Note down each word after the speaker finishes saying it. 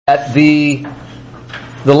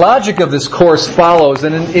The logic of this course follows,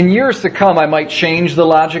 and in years to come I might change the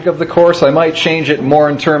logic of the course. I might change it more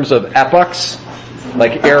in terms of epochs,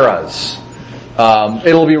 like eras.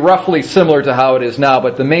 It'll be roughly similar to how it is now,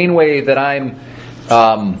 but the main way that I'm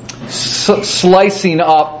slicing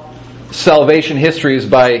up salvation history is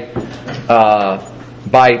by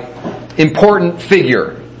important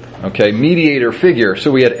figure, mediator figure.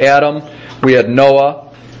 So we had Adam, we had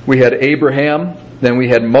Noah, we had Abraham, then we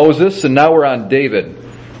had Moses, and now we're on David.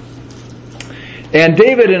 And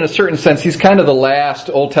David, in a certain sense, he's kind of the last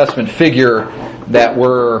Old Testament figure that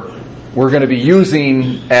we're going to be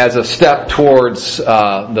using as a step towards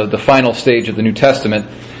the final stage of the New Testament.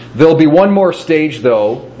 There'll be one more stage,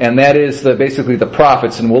 though, and that is basically the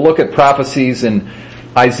prophets. And we'll look at prophecies in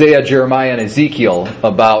Isaiah, Jeremiah, and Ezekiel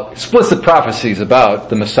about explicit prophecies about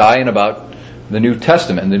the Messiah and about the New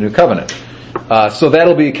Testament, the New Covenant. So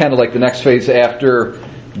that'll be kind of like the next phase after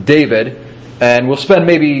David. And we'll spend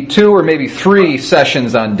maybe 2 or maybe 3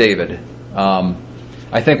 sessions on David.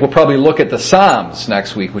 I think we'll probably look at the Psalms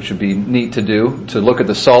next week, which would be neat to do, to look at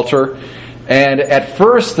the Psalter. And at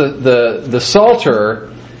first, the Psalter,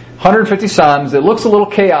 150 Psalms, it looks a little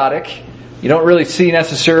chaotic. You don't really see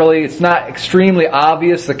necessarily, it's not extremely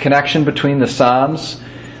obvious, the connection between the Psalms.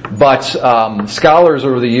 But scholars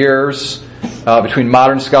over the years, between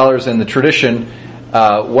modern scholars and the tradition,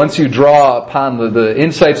 once you draw upon the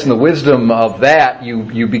insights and the wisdom of that,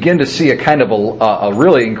 you begin to see a kind of a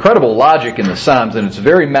really incredible logic in the Psalms, and it's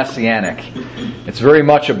very messianic. It's very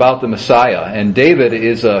much about the Messiah, and David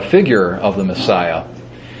is a figure of the Messiah.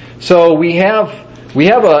 So we have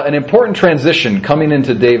an important transition coming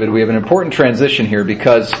into David. We have an important transition here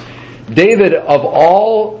because David, of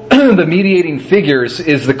all the mediating figures,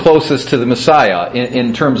 is the closest to the Messiah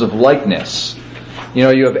in terms of likeness.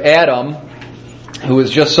 You have Adam, who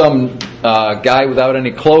is just some guy without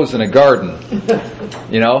any clothes in a garden.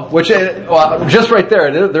 Which just right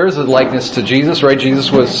there is a likeness to Jesus, right?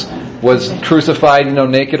 Jesus was crucified,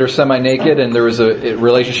 naked or semi-naked, and there was a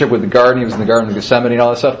relationship with the garden. He was in the Garden of Gethsemane and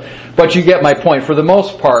all that stuff. But you get my point. For the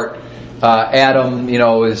most part, Adam,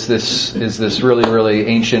 is this really, really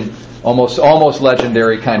ancient, almost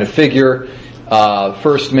legendary kind of figure.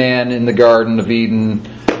 First man in the Garden of Eden,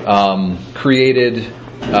 created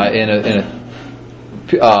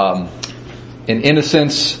in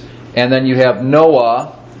innocence, and then you have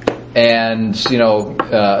Noah, and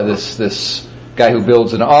this guy who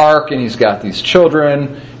builds an ark, and he's got these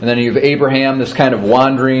children, and then you have Abraham, this kind of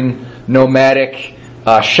wandering, nomadic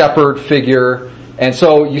shepherd figure. And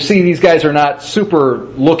so you see these guys are not super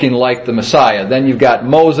looking like the Messiah. Then you've got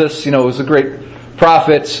Moses, who's a great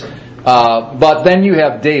prophet, but then you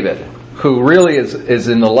have David, who really is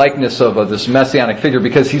in the likeness of this messianic figure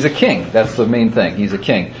because he's a king. That's the main thing. He's a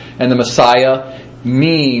king. And the Messiah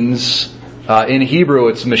means, in Hebrew,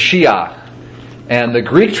 it's Mashiach. And the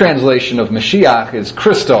Greek translation of Mashiach is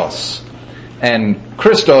Christos. And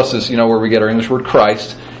Christos is, where we get our English word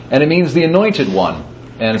Christ. And it means the anointed one.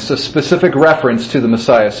 And it's a specific reference to the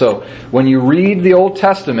Messiah. So when you read the Old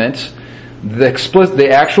Testament, the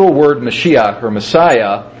actual word Mashiach or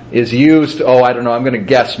Messiah is used, I'm going to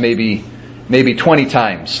guess maybe 20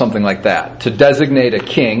 times, something like that, to designate a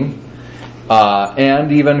king,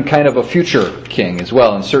 and even kind of a future king as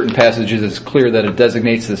well. In certain passages it's clear that it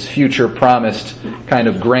designates this future promised kind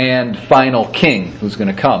of grand final king who's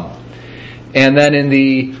going to come. And then in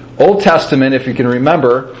the Old Testament, if you can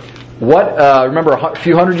remember, remember a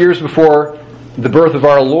few hundred years before the birth of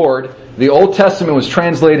our Lord, the Old Testament was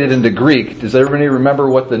translated into Greek. Does everybody remember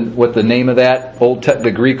what the name of that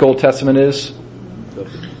the Greek Old Testament is?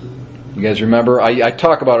 You guys remember? I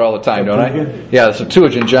talk about it all the time, don't I? Yeah, the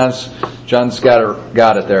Septuagint. John's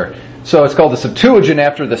got it there. So it's called the Septuagint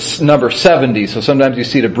after the number 70. So sometimes you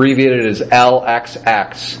see it abbreviated as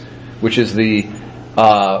LXX, which is the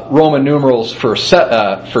Roman numerals for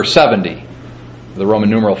 70. The Roman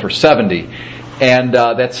numeral for 70, and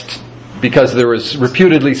that's because there was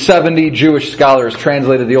reputedly 70 Jewish scholars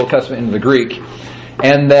translated the Old Testament into the Greek.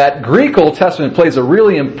 And that Greek Old Testament plays a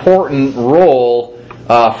really important role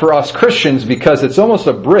for us Christians because it's almost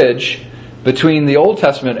a bridge between the Old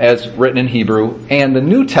Testament as written in Hebrew and the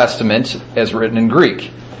New Testament as written in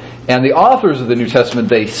Greek. And the authors of the New Testament,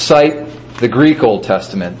 they cite the Greek Old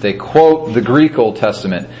Testament. They quote the Greek Old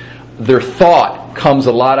Testament. Their thought comes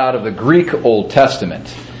a lot out of the Greek Old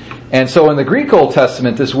Testament. And so in the Greek Old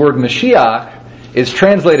Testament, this word Mashiach is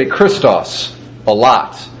translated Christos a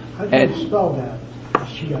lot. How do you spell that?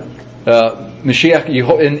 Mashiach.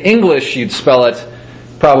 Mashiach, in English, you'd spell it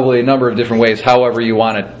probably a number of different ways, however you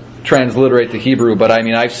want to transliterate the Hebrew. But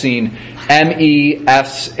I've seen Meshiach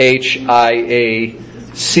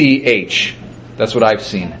M-E-S-I-A-C-H. That's what I've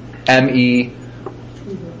seen. M-E-S-H-I-A-C-H.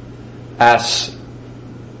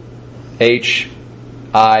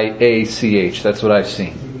 That's what I've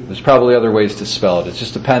seen. There's probably other ways to spell it. It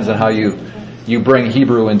just depends on how you bring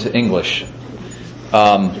Hebrew into English.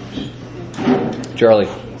 Charlie.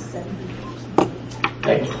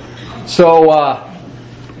 So,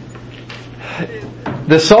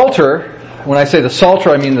 the Psalter, when I say the Psalter,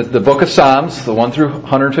 I mean the book of Psalms, the 1 through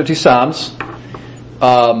 150 Psalms,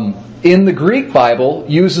 in the Greek Bible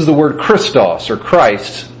uses the word Christos, or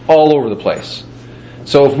Christ, all over the place.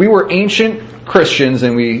 So if we were ancient Christians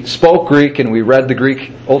and we spoke Greek and we read the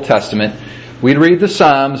Greek Old Testament, we'd read the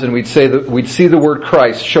Psalms and we'd see the word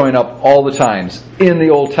Christ showing up all the times in the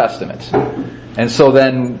Old Testament. And so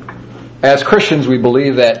then, as Christians, we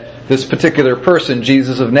believe that this particular person,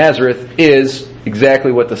 Jesus of Nazareth, is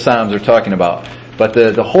exactly what the Psalms are talking about. But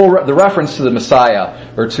the reference to the Messiah,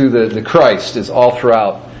 or to the Christ, is all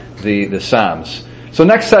throughout the Psalms. So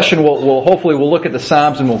next session we'll hopefully look at the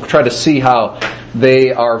Psalms and we'll try to see how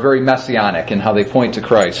they are very messianic and how they point to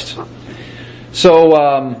Christ.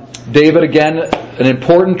 So David, again, an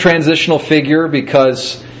important transitional figure,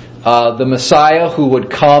 because the Messiah who would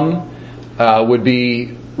come would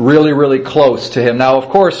be really, really close to him. Now, of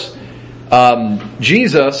course,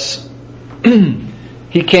 Jesus,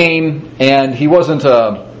 he came and he wasn't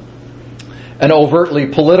an overtly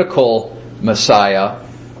political Messiah.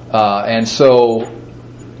 And so,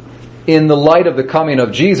 in the light of the coming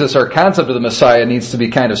of Jesus, our concept of the Messiah needs to be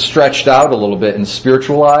kind of stretched out a little bit and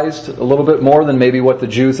spiritualized a little bit more than maybe what the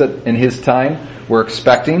Jews in his time were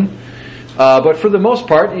expecting. But for the most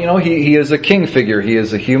part, he is a king figure. He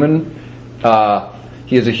is a human.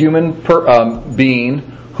 Being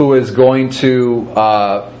who is going to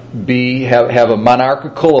have a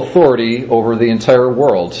monarchical authority over the entire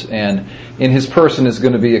world, and in his person is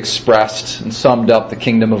going to be expressed and summed up the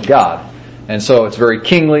kingdom of God. And so it's very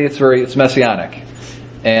kingly, it's messianic.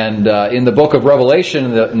 And in the book of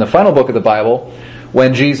Revelation, in the final book of the Bible,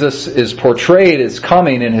 when Jesus is portrayed as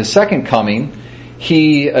coming in his second coming,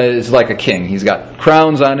 he is like a king. He's got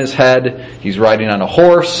crowns on his head, he's riding on a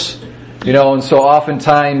horse, and so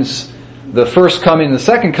oftentimes the first coming and the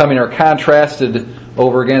second coming are contrasted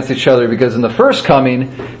over against each other, because in the first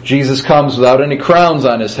coming, Jesus comes without any crowns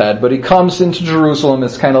on his head, but he comes into Jerusalem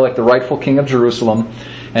as kind of like the rightful king of Jerusalem,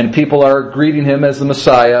 and people are greeting him as the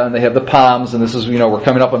Messiah, and they have the palms, and this is, we're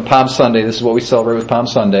coming up on Palm Sunday, this is what we celebrate with Palm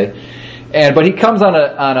Sunday, but he comes on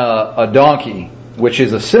a donkey, which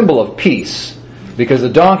is a symbol of peace, because a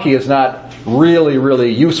donkey is not really,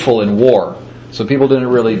 really useful in war, so people didn't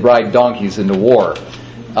really ride donkeys into war.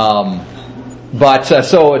 So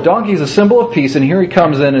a donkey is a symbol of peace, and here he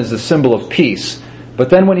comes in as a symbol of peace. But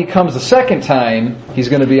then when he comes the second time, he's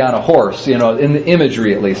going to be on a horse, in the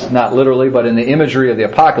imagery at least, not literally, but in the imagery of the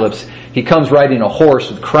apocalypse, he comes riding a horse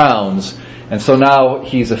with crowns, and so now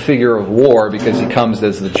he's a figure of war because he comes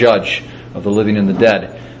as the judge of the living and the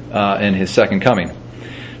dead in his second coming.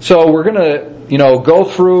 So we're going to, go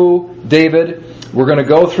through David, we're going to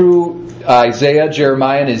go through Isaiah,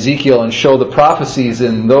 Jeremiah, and Ezekiel and show the prophecies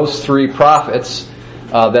in those three prophets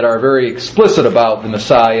that are very explicit about the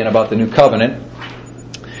Messiah and about the New Covenant.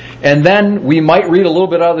 And then we might read a little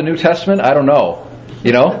bit out of the New Testament. I don't know.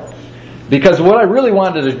 Because what I really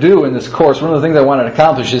wanted to do in this course, one of the things I wanted to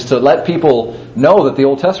accomplish is to let people know that the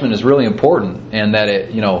Old Testament is really important, and that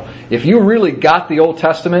if you really got the Old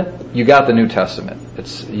Testament, you got the New Testament.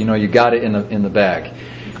 It's, you got it in the bag.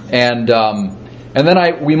 And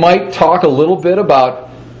then we might talk a little bit about,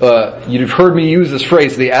 you've heard me use this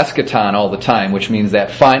phrase, the eschaton, all the time, which means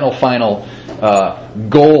that final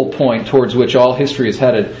goal point towards which all history is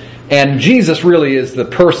headed. And Jesus really is the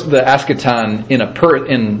eschaton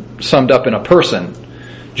summed up in a person.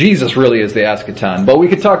 Jesus really is the eschaton. But we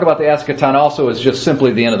could talk about the eschaton also as just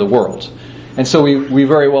simply the end of the world. And so we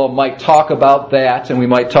very well might talk about that, and we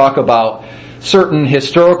might talk about certain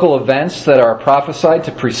historical events that are prophesied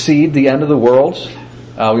to precede the end of the world.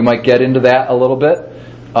 We might get into that a little bit.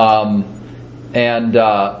 In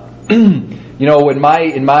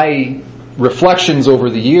my reflections over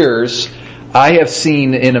the years, I have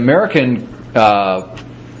seen in American kind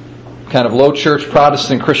of low church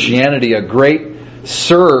Protestant Christianity a great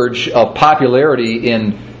surge of popularity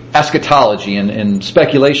in eschatology and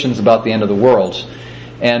speculations about the end of the world.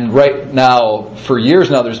 And right now, for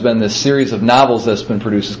years now, there's been this series of novels that's been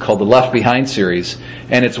produced. It's called the Left Behind series.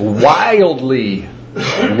 And it's wildly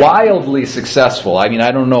successful. I mean,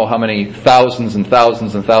 I don't know how many thousands and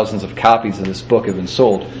thousands and thousands of copies of this book have been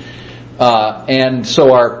sold. And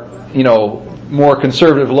so more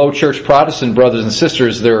conservative, low church Protestant brothers and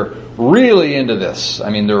sisters, they're really into this. I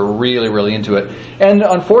mean, they're really, really into it. And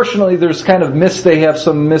unfortunately, there's kind of they have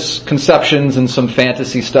some misconceptions and some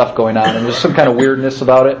fantasy stuff going on, and there's some kind of weirdness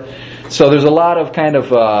about it. So there's a lot of kind of,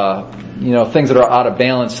 things that are out of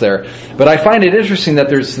balance there. But I find it interesting that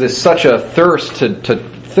there's such a thirst to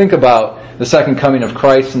think about the second coming of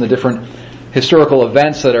Christ and the different historical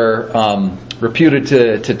events that are reputed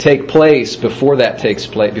to take place before that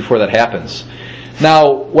happens.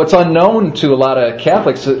 Now, what's unknown to a lot of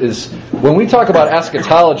Catholics is when we talk about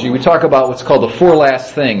eschatology, we talk about what's called the four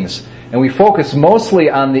last things, and we focus mostly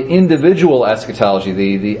on the individual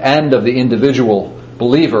eschatology, the end of the individual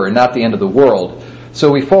believer, and not the end of the world.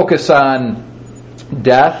 So we focus on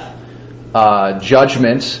death,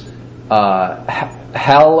 judgment,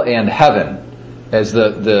 hell, and heaven as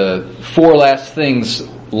the four last things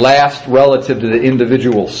last relative to the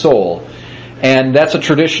individual soul. And that's a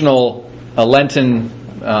traditional Lenten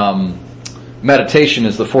meditation,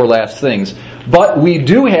 is the four last things. But we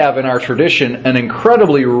do have in our tradition an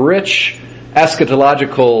incredibly rich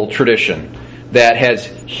eschatological tradition that has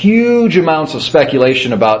huge amounts of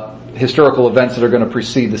speculation about historical events that are going to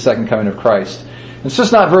precede the second coming of Christ. It's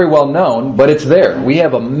just not very well known, but it's there. We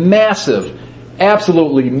have a massive,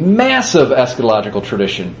 absolutely massive eschatological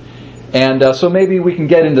tradition. And so maybe we can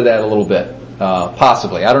get into that a little bit,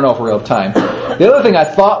 possibly. I don't know if we'll have time. The other thing I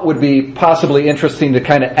thought would be possibly interesting to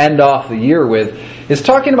kind of end off the year with is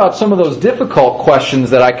talking about some of those difficult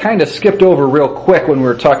questions that I kind of skipped over real quick when we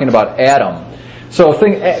were talking about Adam. So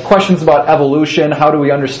questions about evolution. How do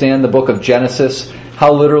we understand the book of Genesis?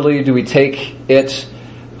 How literally do we take it?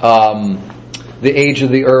 The age of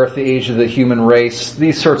the earth, the age of the human race,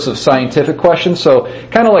 these sorts of scientific questions. So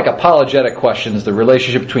kind of like apologetic questions, the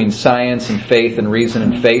relationship between science and faith and reason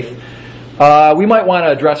and faith. We might want to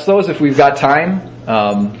address those if we've got time.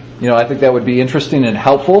 I think that would be interesting and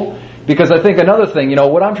helpful, because I think another thing,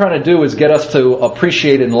 what I'm trying to do is get us to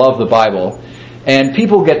appreciate and love the Bible. And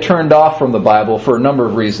people get turned off from the Bible for a number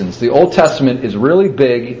of reasons. The Old Testament is really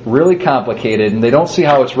big, really complicated, and they don't see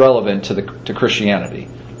how it's relevant to Christianity.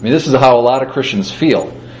 I mean, this is how a lot of Christians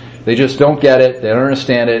feel. They just don't get it. They don't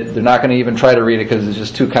understand it. They're not going to even try to read it because it's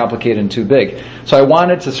just too complicated and too big. So I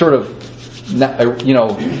wanted to sort of,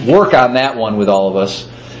 work on that one with all of us.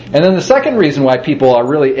 And then the second reason why people are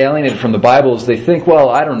really alienated from the Bible is they think, well,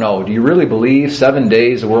 I don't know, do you really believe 7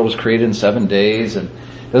 days, the world was created in 7 days? And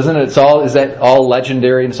is that all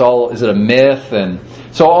legendary? And is it a myth? And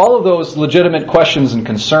so all of those legitimate questions and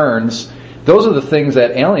concerns, those are the things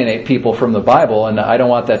that alienate people from the Bible, and I don't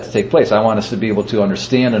want that to take place. I want us to be able to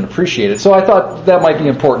understand and appreciate it. So I thought that might be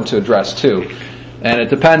important to address too. And it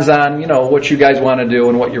depends on, what you guys want to do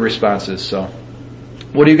and what your response is. So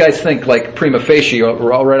what do you guys think, like prima facie,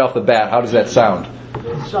 right off the bat? How does that sound?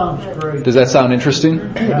 It sounds great. Does that sound interesting?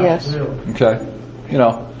 Yes. Okay.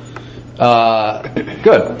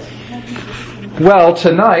 Good. Well,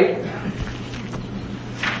 tonight,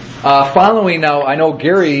 following now, I know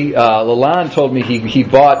Gary Lalonde told me he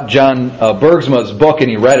bought John Bergsma's book and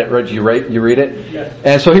he read it. You read it? Yes.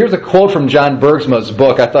 And so here's a quote from John Bergsma's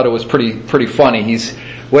book. I thought it was pretty funny.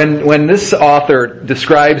 When this author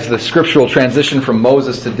describes the scriptural transition from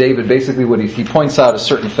Moses to David, basically what he points out a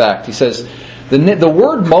certain fact. He says, the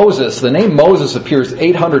word Moses, the name Moses appears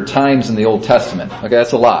 800 times in the Old Testament. Okay,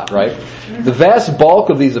 that's a lot, right? The vast bulk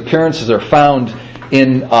of these appearances are found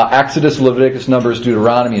in Exodus, Leviticus, Numbers,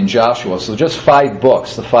 Deuteronomy, and Joshua. So just 5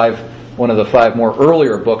 books, one of the 5 more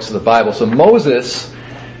earlier books of the Bible. So Moses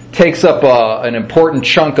takes up an important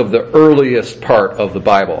chunk of the earliest part of the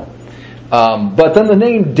Bible. But then the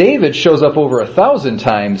name David shows up over 1,000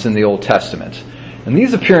 times in the Old Testament. And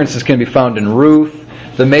these appearances can be found in Ruth,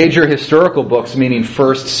 the major historical books, meaning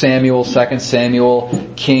 1 Samuel, 2 Samuel,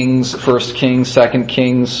 Kings, 1 Kings, 2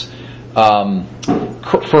 Kings, 1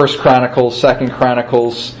 Chronicles, 2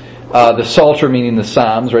 Chronicles, the Psalter, meaning the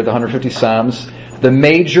Psalms, right, the 150 Psalms, the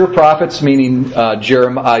major prophets, meaning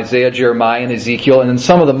Isaiah, Jeremiah, and Ezekiel, and then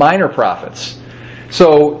some of the minor prophets.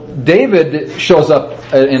 So David shows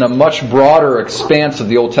up in a much broader expanse of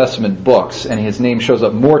the Old Testament books, and his name shows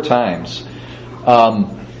up more times.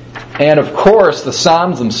 And of course, the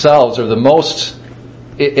Psalms themselves are the most,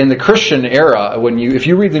 in the Christian era, if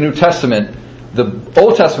you read the New Testament, the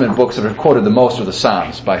Old Testament books that are quoted the most are the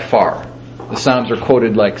Psalms, by far. The Psalms are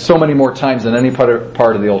quoted like so many more times than any part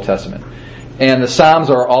of the Old Testament. And the Psalms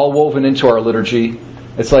are all woven into our liturgy.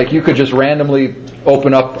 It's like you could just randomly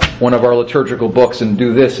open up one of our liturgical books and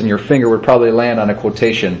do this, and your finger would probably land on a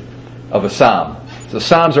quotation of a Psalm. So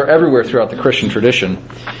Psalms are everywhere throughout the Christian tradition.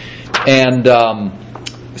 And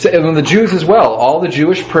And the Jews as well. All the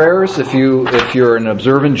Jewish prayers, if you're an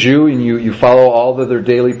observant Jew and you follow all of their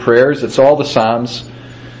daily prayers, it's all the Psalms.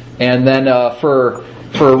 And then for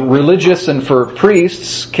religious and for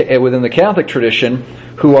priests within the Catholic tradition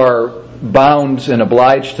who are bound and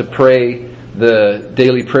obliged to pray the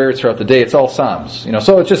daily prayers throughout the day, it's all Psalms.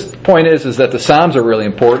 So it's just, the point is that the Psalms are really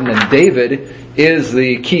important, and David is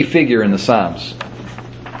the key figure in the Psalms.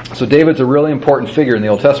 So David's a really important figure in the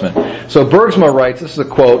Old Testament. So Bergsma writes, this is a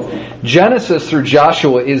quote, "Genesis through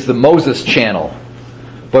Joshua is the Moses channel.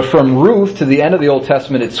 But from Ruth to the end of the Old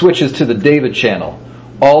Testament, it switches to the David channel.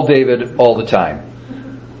 All David, all the time."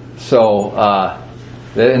 So,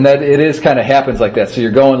 and that it is kind of happens like that. So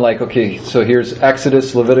you're going like, okay, so here's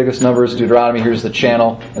Exodus, Leviticus, Numbers, Deuteronomy, here's the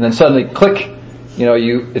channel. And then suddenly, click,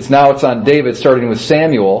 it's on David starting with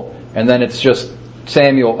Samuel, and then it's just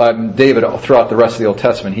David throughout the rest of the Old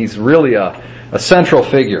Testament. He's really a central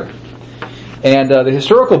figure. And the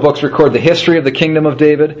historical books record the history of the kingdom of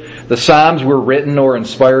David. The Psalms were written or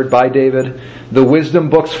inspired by David. The wisdom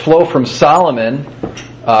books flow from Solomon,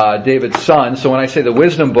 David's son. So when I say the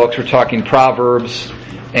wisdom books, we're talking Proverbs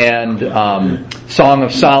and Song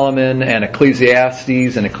of Solomon and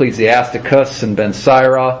Ecclesiastes and Ecclesiasticus and Ben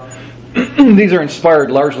Sira. These are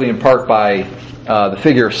inspired largely in part by the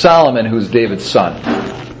figure of Solomon, who's David's son.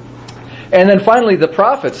 And then finally, the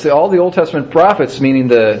prophets, all the Old Testament prophets, meaning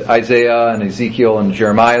the Isaiah and Ezekiel and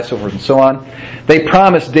Jeremiah, so forth and so on, they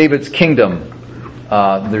promise David's kingdom.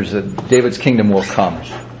 David's kingdom will come.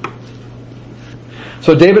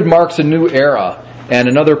 So David marks a new era. And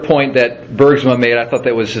another point that Bergsma made, I thought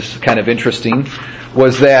that was just kind of interesting,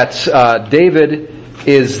 was that David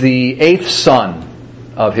is the 8th son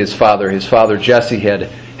of his father. His father Jesse had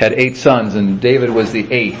 8 sons, and David was the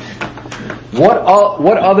 8th. What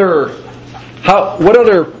other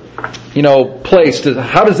place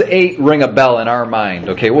how does 8 ring a bell in our mind?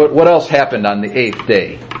 Okay, what else happened on the 8th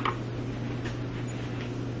day?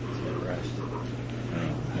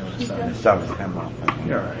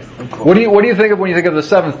 What do you think of when you think of the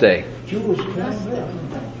 7th day?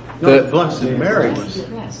 The Blessed Mary was.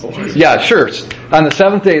 Yeah, sure. On the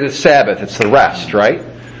 7th day, the Sabbath. It's the rest, right?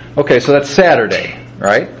 Okay, so that's Saturday,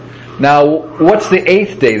 right? Now, what's the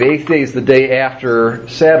 8th day? The 8th day is the day after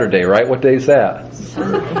Saturday, right? What day is that?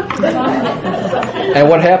 And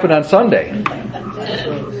what happened on Sunday?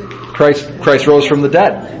 Christ rose from the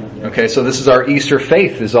dead. Okay, so this is our Easter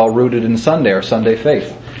faith, is all rooted in Sunday, our Sunday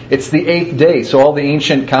faith. It's the 8th day, so all the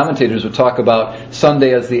ancient commentators would talk about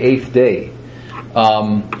Sunday as the 8th day.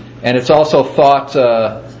 And it's also thought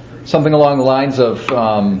something along the lines of,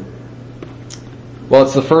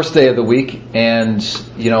 it's the first day of the week, and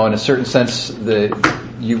in a certain sense,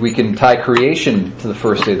 we can tie creation to the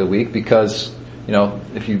first day of the week because,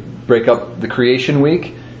 if you break up the creation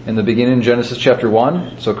week in the beginning in Genesis chapter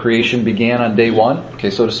 1, so creation began on day 1, okay,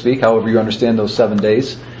 so to speak, however you understand those 7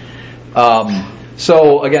 days.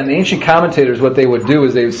 So again, the ancient commentators, what they would do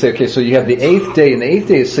is they would say, okay, so you have the 8th day, and the 8th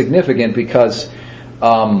day is significant because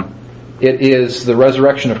it is the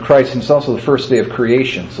resurrection of Christ, and it's also the first day of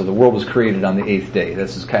creation. So the world was created on the 8th day.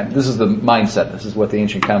 This is the mindset. This is what the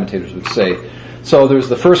ancient commentators would say. So there's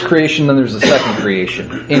the first creation, then there's the second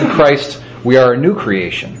creation. In Christ, we are a new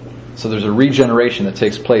creation. So there's a regeneration that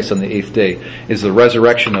takes place on the 8th day, is the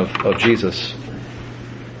resurrection of Jesus.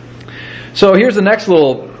 So here's the next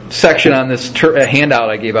little section on this handout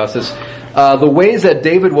I gave us. This the ways that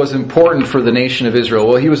David was important for the nation of Israel.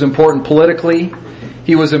 Well, he was important politically,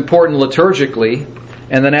 he was important liturgically,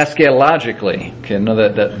 and then eschatologically. Okay,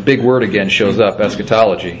 that big word again shows up,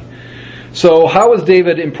 eschatology. So how was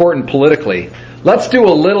David important politically? Let's do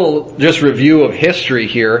a little just review of history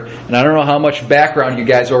here, and I don't know how much background you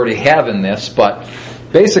guys already have in this, but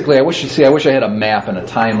basically I wish I had a map and a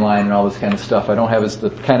timeline and all this kind of stuff. I don't have the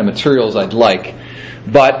kind of materials I'd like.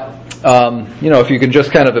 But, if you can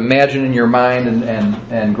just kind of imagine in your mind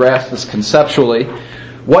and grasp this conceptually,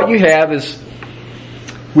 what you have is,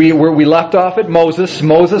 where we left off at Moses.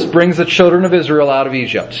 Moses brings the children of Israel out of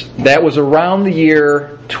Egypt. That was around the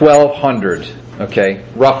year 1200, okay,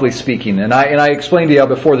 roughly speaking. And I explained to you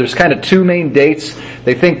before, there's kind of 2 main dates.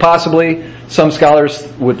 They think possibly, some scholars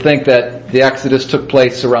would think that the Exodus took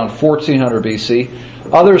place around 1400 BC.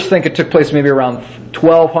 Others think it took place maybe around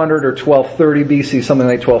 1200 or 1230 BC, something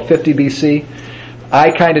like 1250 BC.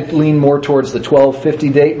 I kind of lean more towards the 1250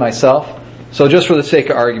 date myself. So just for the sake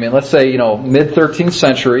of argument, let's say, mid-13th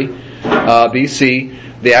century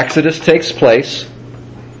BC, the Exodus takes place.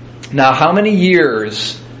 Now, how many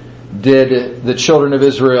years did the children of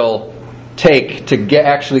Israel take to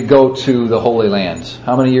actually go to the Holy Land?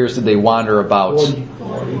 How many years did they wander about?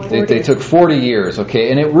 40. They took 40 years, okay?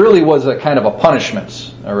 And it really was a kind of a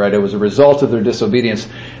punishment, all right? It was a result of their disobedience,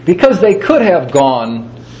 because they could have gone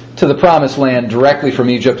to the Promised Land directly from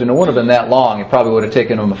Egypt, and it wouldn't have been that long. It probably would have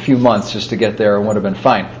taken them a few months just to get there, and would have been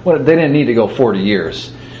fine. Well, they didn't need to go 40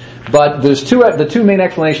 years. But there's the two main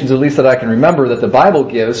explanations, at least that I can remember, that the Bible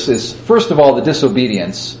gives is, first of all, the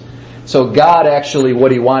disobedience. So God actually,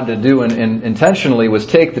 what He wanted to do and intentionally was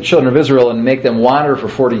take the children of Israel and make them wander for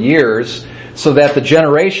 40 years, so that the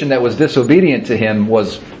generation that was disobedient to Him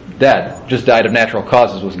was dead, just died of natural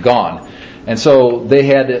causes, was gone. And so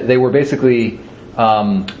they were basically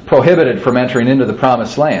prohibited from entering into the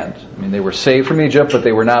Promised Land. I mean, they were saved from Egypt, but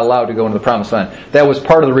they were not allowed to go into the Promised Land. That was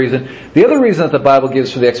part of the reason. The other reason that the Bible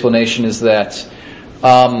gives for the explanation is that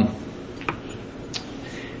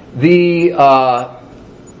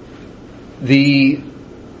the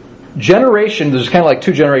generation, there's kind of like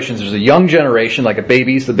two generations. There's a young generation, like the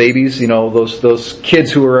babies, those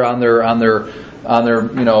kids who were on their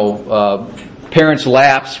parents'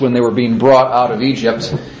 laps when they were being brought out of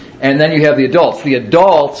Egypt. And then you have the adults. The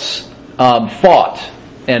adults fought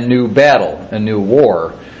and knew battle and knew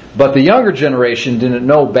war. But the younger generation didn't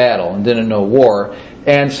know battle and didn't know war.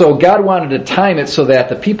 And so God wanted to time it so that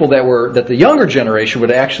the people that the younger generation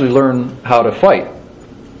would actually learn how to fight.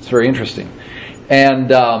 It's very interesting. And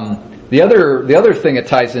the other thing that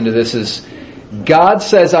ties into this is God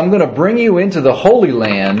says, I'm going to bring you into the Holy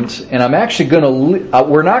Land, and I'm actually going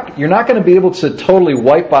to you're not going to be able to totally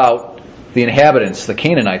wipe out the inhabitants, the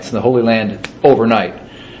Canaanites in the Holy Land overnight.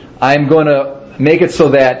 I'm going to make it so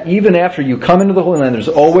that even after you come into the Holy Land, there's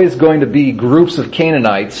always going to be groups of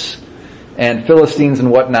Canaanites and Philistines and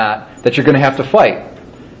whatnot that you're going to have to fight.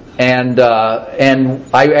 And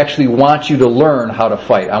I actually want you to learn how to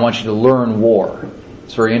fight. I want you to learn war.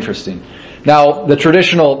 It's very interesting. Now, the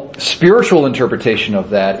traditional spiritual interpretation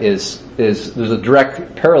of that is there's a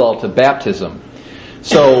direct parallel to baptism.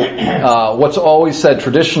 So, what's always said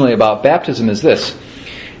traditionally about baptism is this.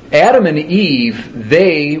 Adam and Eve,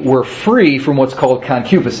 they were free from what's called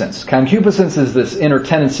concupiscence. Concupiscence is this inner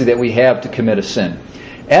tendency that we have to commit a sin.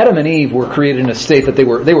 Adam and Eve were created in a state that they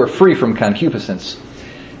were free from concupiscence.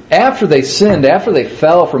 After they sinned, after they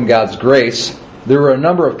fell from God's grace, there were a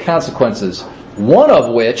number of consequences. One of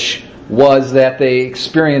which was that they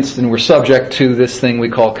experienced and were subject to this thing we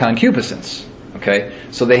call concupiscence. Okay?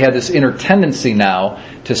 So they had this inner tendency now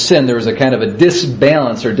to sin. There was a kind of a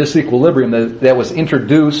disbalance or disequilibrium that was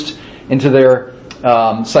introduced into their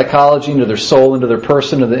psychology, into their soul, into their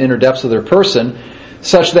person, into the inner depths of their person,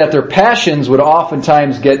 such that their passions would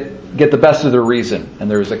oftentimes get the best of their reason.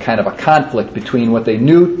 And there was a kind of a conflict between what they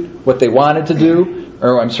knew, what they wanted to do,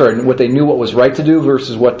 what they knew what was right to do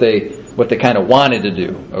versus what they kind of wanted to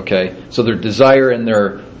do. Okay? So their desire and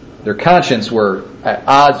their conscience were at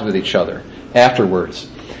odds with each other afterwards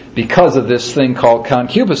because of this thing called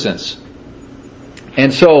concupiscence.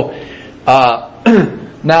 And so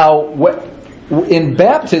now in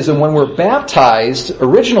baptism, when we're baptized,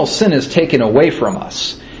 original sin is taken away from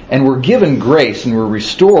us, and we're given grace, and we're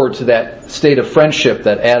restored to that state of friendship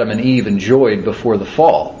that Adam and Eve enjoyed before the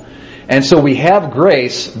fall. And so we have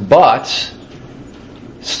grace, but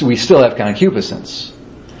we still have concupiscence.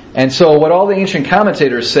 And so what all the ancient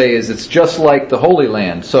commentators say is it's just like the Holy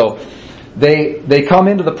Land. So they come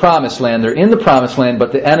into the Promised Land, they're in the Promised Land,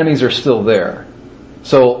 but the enemies are still there.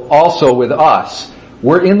 So also with us,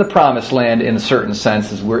 we're in the Promised Land in a certain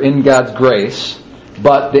sense, as we're in God's grace,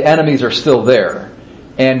 but the enemies are still there.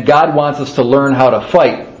 And God wants us to learn how to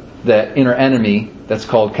fight that inner enemy that's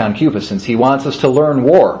called concupiscence. He wants us to learn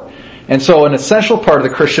war. And so an essential part of the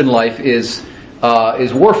Christian life is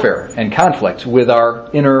warfare and conflict with our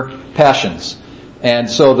inner passions. And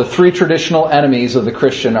so the three traditional enemies of the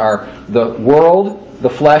Christian are the world, the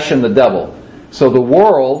flesh, and the devil. So the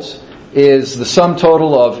world is the sum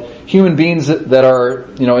total of human beings that are,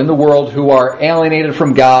 in the world who are alienated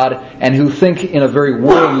from God and who think in a very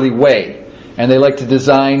worldly way. And they like to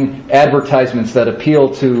design advertisements that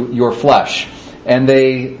appeal to your flesh. And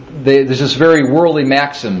there's just very worldly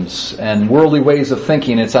maxims and worldly ways of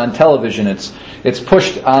thinking. It's on television. It's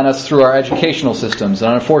pushed on us through our educational systems.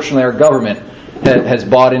 And unfortunately our government has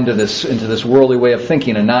bought into this worldly way of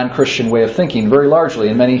thinking, a non-Christian way of thinking, very largely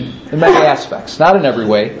in many aspects. Not in every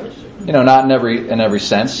way. Not in every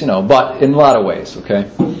sense, but in a lot of ways, okay?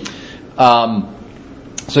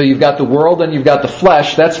 So you've got the world and you've got the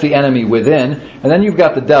flesh, that's the enemy within, and then you've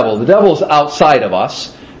got the devil. The devil's outside of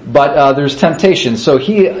us, but there's temptation. So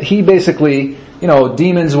he basically,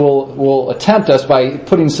 demons will attempt us by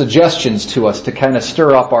putting suggestions to us to kind of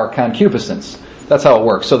stir up our concupiscence. That's how it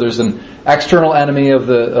works. So there's an external enemy of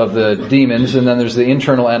the demons, and then there's the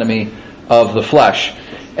internal enemy of the flesh.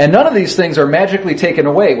 And none of these things are magically taken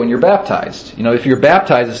away when you're baptized. If you're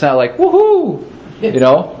baptized, it's not like, woohoo!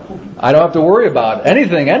 I don't have to worry about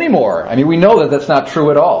anything anymore. I mean, we know that that's not true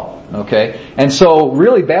at all. Okay? And so,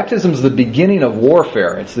 really, baptism is the beginning of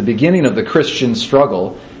warfare. It's the beginning of the Christian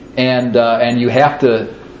struggle. And you have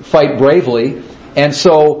to fight bravely. And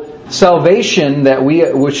so, salvation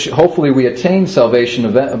which hopefully we attain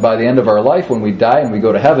salvation by the end of our life when we die and we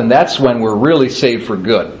go to heaven, that's when we're really saved for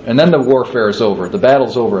good. And then the warfare is over. The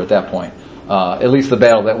battle's over at that point. At least the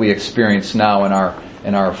battle that we experience now in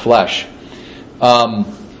our flesh.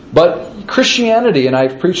 But Christianity, and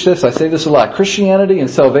I've preached this, I say this a lot, Christianity and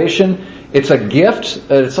salvation, it's a gift,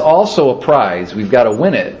 it's also a prize. We've got to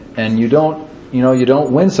win it. And you don't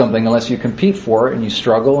win something unless you compete for it and you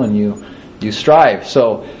struggle and you strive.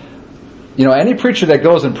 So, any preacher that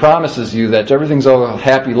goes and promises you that everything's all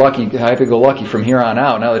happy-go-lucky from here on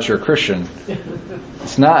out, now that you're a Christian,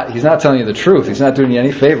 he's not telling you the truth. He's not doing you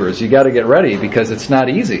any favors. You got to get ready because it's not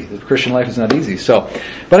easy. The Christian life is not easy.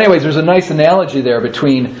 But anyways, there's a nice analogy there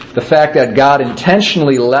between the fact that God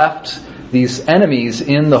intentionally left these enemies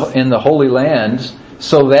in the Holy Land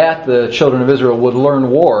so that the children of Israel would learn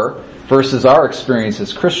war versus our experience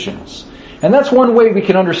as Christians. And that's one way we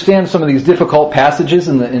can understand some of these difficult passages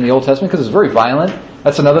in the Old Testament, because it's very violent.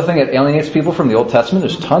 That's another thing that alienates people from the Old Testament.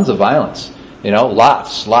 There's tons of violence.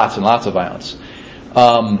 Lots and lots of violence.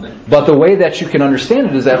 But the way that you can understand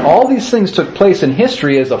it is that all these things took place in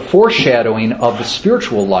history as a foreshadowing of the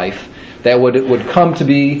spiritual life that would come to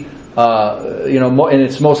be, in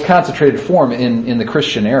its most concentrated form in the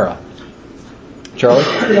Christian era. Charlie?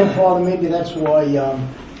 Father, maybe that's why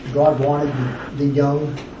God wanted the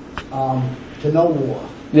young to know war.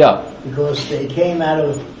 Yeah. Because they came out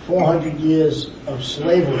of 400 years of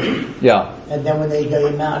slavery. Yeah. And then when they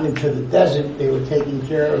came out into the desert, they were taken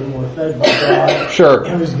care of and were fed by God. Sure.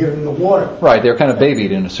 And was given the water. Right, they were kind of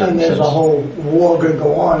babied in a certain sense. And there's a whole war going to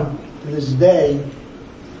go on to this day.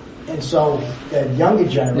 And so that younger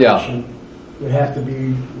generation would have to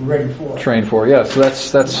be ready for it. Trained for it, yeah. So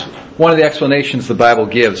that's one of the explanations the Bible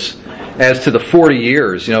gives as to the 40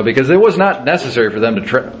 years, because it was not necessary for them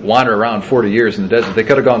to wander around 40 years in the desert. They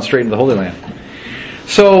could have gone straight into the Holy Land.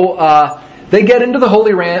 So they get into the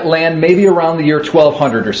Holy Land maybe around the year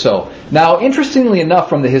 1200 or so. Now, interestingly enough,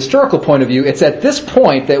 from the historical point of view, it's at this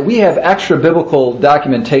point that we have extra biblical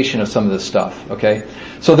documentation of some of this stuff. Okay,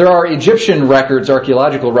 so there are Egyptian records,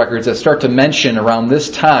 archaeological records, that start to mention around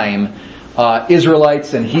this time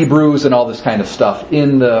Israelites and Hebrews and all this kind of stuff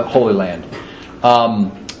in the Holy Land.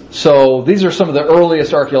 So these are some of the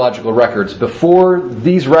earliest archaeological records. Before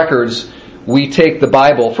these records, we take the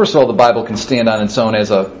Bible. First of all, the Bible can stand on its own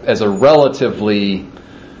as a relatively,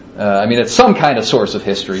 it's some kind of source of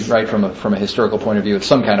history, right? From a historical point of view, it's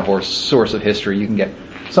some kind of source of history. You can get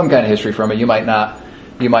some kind of history from it. You might,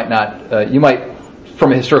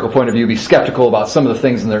 from a historical point of view, be skeptical about some of the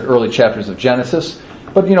things in the early chapters of Genesis.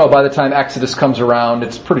 But by the time Exodus comes around,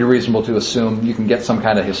 it's pretty reasonable to assume you can get some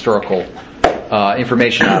kind of historical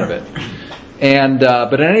information out of it.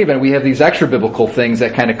 But in any event, we have these extra biblical things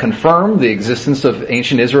that kind of confirm the existence of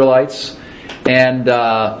ancient Israelites. And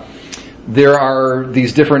there are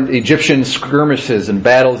these different Egyptian skirmishes and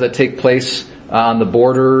battles that take place on the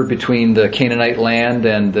border between the Canaanite land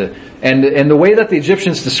and the way that the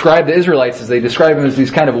Egyptians describe the Israelites is they describe them as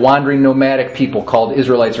these kind of wandering nomadic people called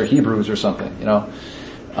Israelites or Hebrews or something,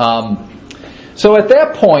 So at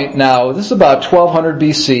that point now, this is about 1200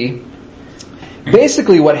 BC.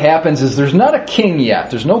 Basically what happens is there's not a king yet.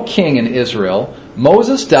 There's no king in Israel.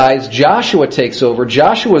 Moses dies. Joshua takes over.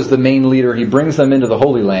 Joshua is the main leader. He brings them into the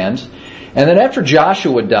Holy Land. And then after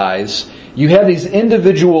Joshua dies, you have these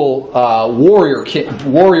individual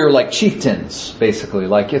warrior-like chieftains, basically.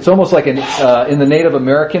 Like it's almost like in the Native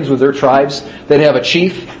Americans with their tribes, they'd have a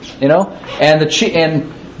chief,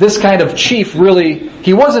 and this kind of chief really,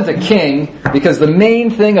 he wasn't a king because the main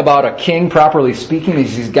thing about a king, properly speaking,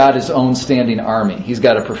 is he's got his own standing army. He's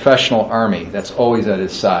got a professional army that's always at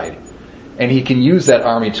his side. And he can use that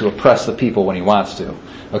army to oppress the people when he wants to.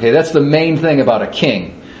 Okay, that's the main thing about a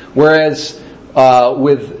king. Whereas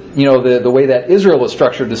with the way that Israel was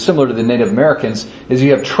structured is similar to the Native Americans, is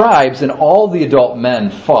you have tribes and all the adult men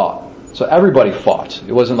fought. So everybody fought.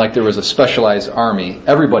 It wasn't like there was a specialized army.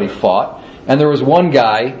 Everybody fought. And there was one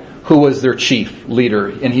guy who was their chief leader,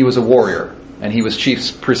 and he was a warrior. And he was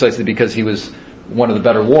chief precisely because he was one of the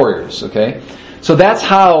better warriors, okay? So that's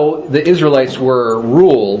how the Israelites were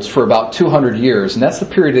ruled for about 200 years, and that's the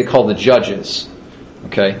period they call the Judges.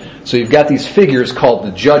 Okay? So you've got these figures called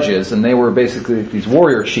the Judges, and they were basically these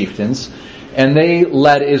warrior chieftains. and they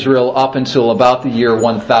led Israel up until about the year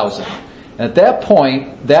 1000. And at that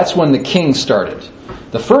point, that's when the king started.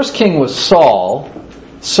 The first king was Saul.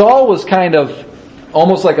 Saul was kind of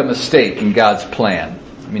almost like a mistake in God's plan.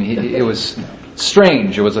 I mean, it was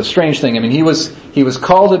strange. It was a strange thing. I mean, he was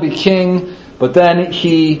called to be king, but then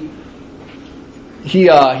he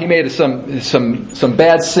made some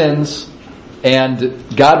bad sins, and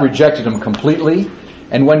God rejected him completely.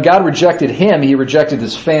 And when God rejected him, he rejected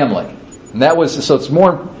his family. And that was, so it's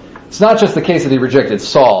not just the case that he rejected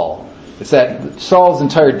Saul. It's that Saul's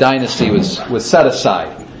entire dynasty was set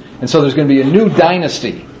aside. And so there's going to be a new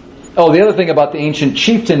dynasty. Oh, the other thing about the ancient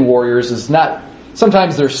chieftain warriors is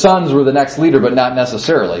sometimes their sons were the next leader, but not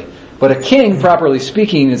necessarily. But a king, properly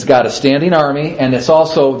speaking, has got a standing army, and there's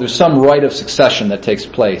some right of succession that takes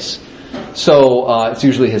place. So it's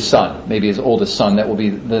usually his son, maybe his oldest son, that will be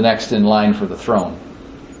the next in line for the throne.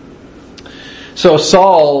 So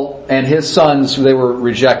Saul and his sons, they were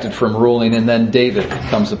rejected from ruling, and then David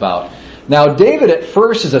comes about. Now David at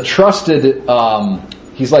first is a trusted,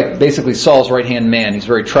 he's like basically Saul's right-hand man. He's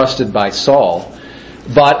very trusted by Saul.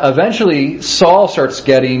 But eventually Saul starts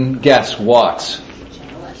getting, guess what?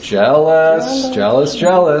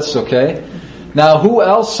 Jealous, okay? Now who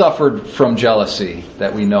else suffered from jealousy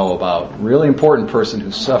that we know about? Really important person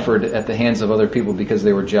who suffered at the hands of other people because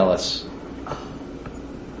they were jealous.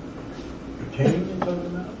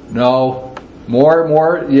 No.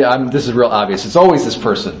 More, yeah, this is real obvious. It's always this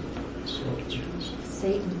person.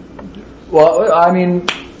 Satan. Well, I mean,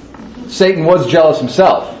 Satan was jealous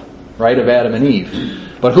himself, right, of Adam and Eve.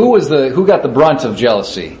 But who got the brunt of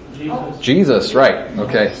jealousy? Jesus, right,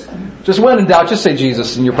 okay. Just when in doubt, just say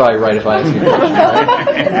Jesus, and you're probably right if I ask you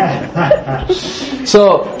question, right?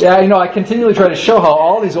 So, yeah, I continually try to show how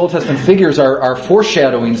all these Old Testament figures are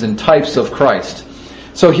foreshadowings and types of Christ.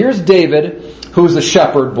 So here's David, who's the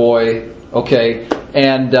shepherd boy, okay,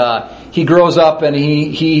 and he grows up and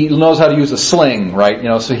he knows how to use a sling, right?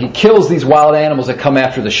 So he kills these wild animals that come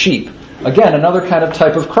after the sheep. Again, another kind of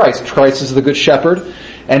type of Christ. Christ is the good shepherd,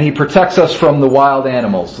 and he protects us from the wild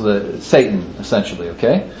animals, Satan, essentially,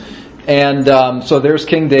 okay? And so there's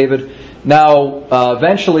King David. Now,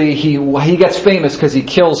 eventually he gets famous because he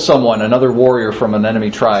kills someone, another warrior from an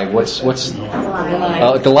enemy tribe. What's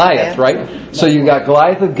Goliath, right? So you got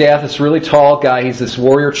Goliath of Gath, this really tall guy. He's this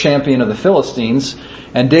warrior champion of the Philistines,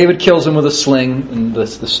 and David kills him with a sling and the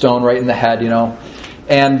stone right in the head,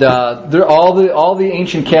 And all the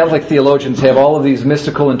ancient Catholic theologians have all of these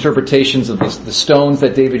mystical interpretations of the stones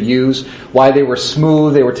that David used, why they were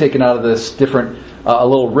smooth, they were taken out of this different a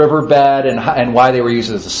little riverbed, and why they were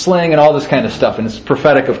used as a sling, and all this kind of stuff. And it's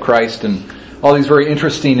prophetic of Christ, and all these very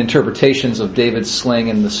interesting interpretations of David's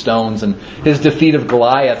sling and the stones and his defeat of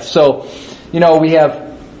Goliath. So, we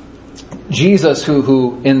have Jesus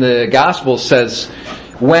who in the Gospel says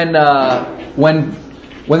when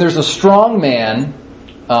there's a strong man,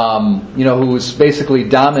 who's basically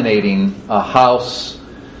dominating a house,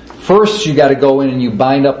 first you got to go in and you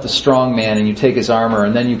bind up the strong man and you take his armor,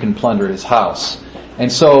 and then you can plunder his house. And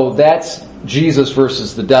so that's Jesus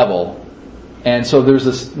versus the devil. And so there's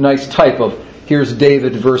this nice type of, here's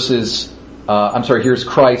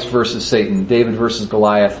Christ versus Satan. David versus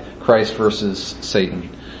Goliath, Christ versus Satan.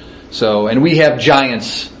 So, and we have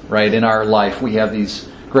giants, right, in our life. We have these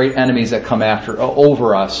great enemies that come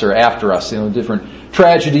over us or after us, different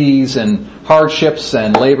tragedies and hardships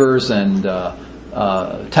and labors and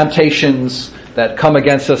temptations that come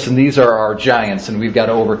against us, and these are our giants, and we've got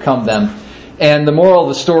to overcome them. And the moral of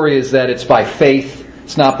the story is that it's by faith,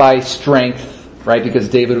 it's not by strength, right, because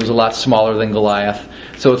David was a lot smaller than Goliath.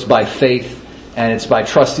 So it's by faith, and it's by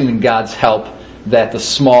trusting in God's help that the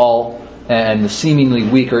small and the seemingly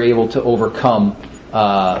weak are able to overcome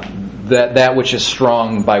that which is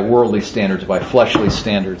strong by worldly standards, by fleshly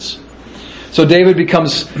standards. So David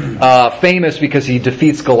becomes famous because he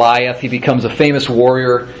defeats Goliath. He becomes a famous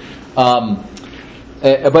warrior.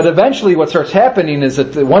 But eventually what starts happening is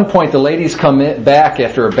that at one point the ladies come back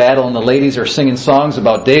after a battle, and the ladies are singing songs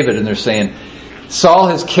about David, and they're saying, Saul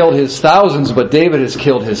has killed his thousands, but David has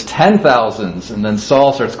killed his 10,000s. And then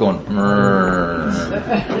Saul starts going,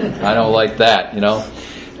 I don't like that,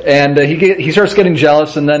 And he starts getting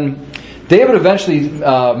jealous, and then David eventually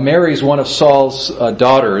marries one of Saul's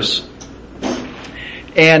daughters.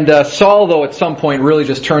 And Saul, though, at some point really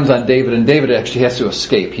just turns on David, and David actually has to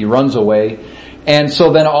escape. He runs away. And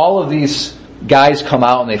so then all of these guys come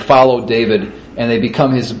out and they follow David, and they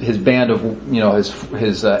become his band of,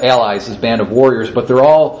 his allies, his band of warriors, but they're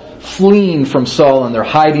all fleeing from Saul, and they're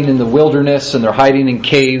hiding in the wilderness, and they're hiding in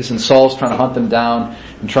caves, and Saul's trying to hunt them down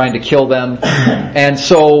and trying to kill them. And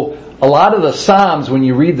so a lot of the Psalms, when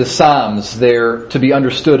you read the Psalms, they're to be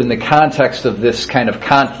understood in the context of this kind of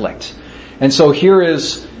conflict. And so here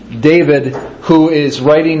is David, who is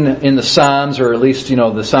writing in the Psalms, or at least,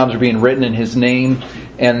 the Psalms are being written in his name,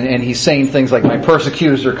 and he's saying things like, my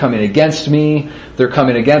persecutors are coming against me, they're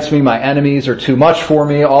coming against me, my enemies are too much for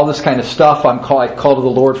me, all this kind of stuff. I call to the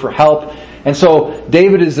Lord for help. And so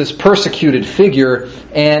David is this persecuted figure,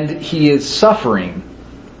 and he is suffering.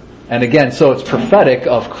 And again, so it's prophetic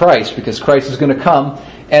of Christ, because Christ is going to come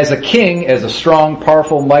as a king, as a strong,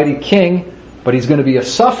 powerful, mighty king, but he's going to be a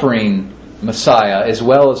suffering Messiah as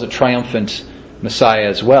well as a triumphant Messiah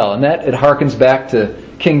as well. And that, it harkens back to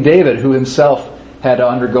King David, who himself had to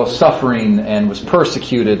undergo suffering and was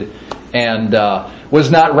persecuted and was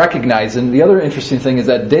not recognized. And the other interesting thing is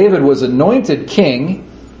that David was anointed king.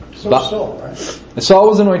 Saul, right? Saul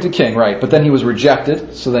was anointed king, right, but then he was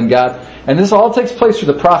rejected. So then God, and this all takes place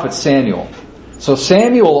through the prophet Samuel. So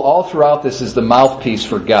Samuel, all throughout this, is the mouthpiece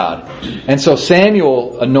for God. And so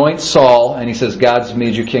Samuel anoints Saul, and he says, God's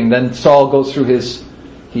made you king. Then Saul goes through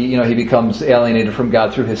he becomes alienated from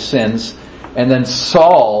God through his sins. And then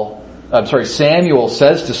Samuel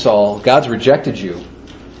says to Saul, God's rejected you,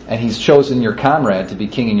 and he's chosen your comrade to be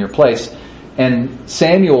king in your place. And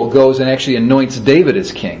Samuel goes and actually anoints David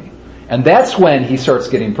as king. And that's when he starts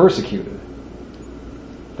getting persecuted.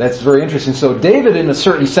 That's very interesting. So David, in a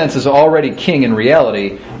certain sense, is already king in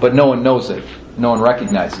reality, but no one knows it. No one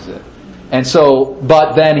recognizes it. And so,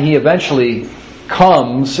 but then he eventually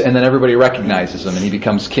comes, and then everybody recognizes him, and he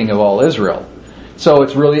becomes king of all Israel. So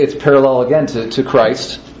it's parallel again to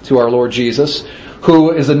Christ, to our Lord Jesus,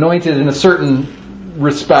 who is anointed in a certain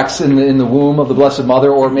respects in the womb of the Blessed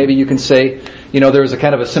Mother, or maybe you can say, there was a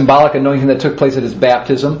kind of a symbolic anointing that took place at his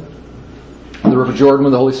baptism, the River Jordan,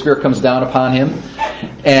 when the Holy Spirit comes down upon him,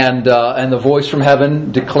 and the voice from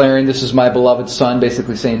heaven declaring, "This is my beloved Son,"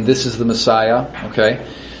 basically saying, "This is the Messiah." Okay,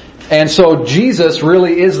 and so Jesus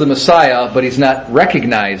really is the Messiah, but he's not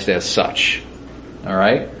recognized as such. All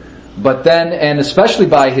right, but then, and especially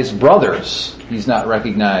by his brothers, he's not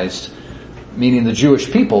recognized, meaning the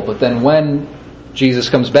Jewish people. But then when Jesus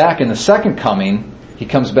comes back in the second coming, he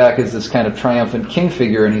comes back as this kind of triumphant king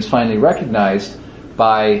figure, and he's finally recognized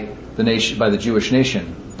by the nation, by the Jewish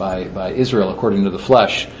nation, by Israel according to the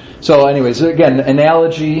flesh. So anyways, again,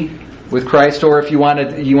 analogy with Christ, or if you want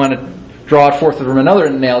to draw it forth from another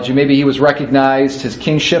analogy, maybe he was recognized, his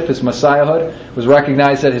kingship, his messiahhood was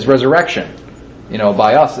recognized at his resurrection,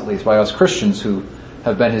 by us at least, by us Christians who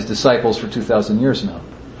have been his disciples for 2,000 years now.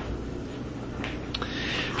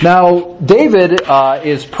 Now, David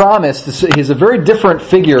is promised, he's a very different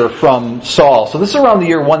figure from Saul. So this is around the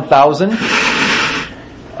year 1000.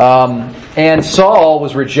 And Saul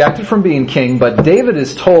was rejected from being king, but David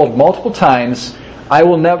is told multiple times, by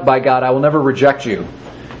God, I will never reject you.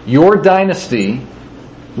 Your dynasty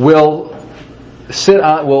will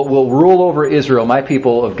will rule over Israel, my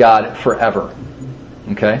people of God, forever.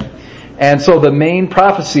 Okay? And so the main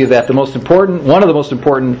prophecy of that, one of the most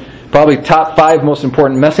important, probably top 5 most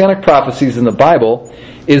important messianic prophecies in the Bible,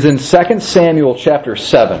 is in 2 Samuel chapter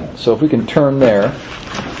 7. So if we can turn there.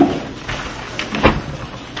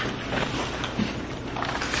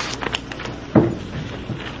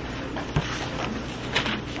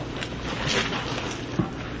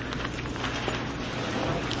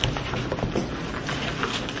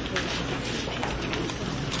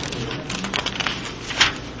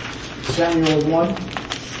 Samuel 1?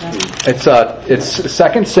 It's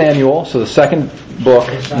 2 Samuel, so the second book,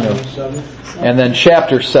 and then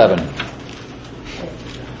chapter 7.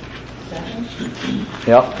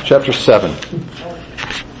 Yep, chapter 7.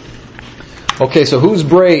 Okay, so who's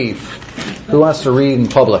brave? Who wants to read in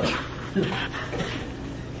public?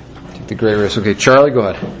 Take the great risk. Okay, Charlie, go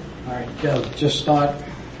ahead. All right, Joe, just start.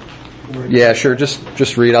 Yeah, sure.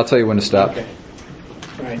 Just read. I'll tell you when to stop. Okay.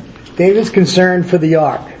 All right. David's concern for the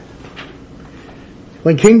ark.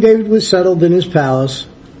 When King David was settled in his palace,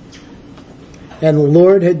 and the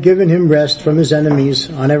Lord had given him rest from his enemies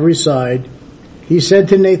on every side, he said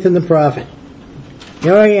to Nathan the prophet,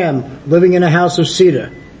 "Here I am, living in a house of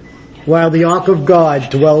cedar, while the ark of God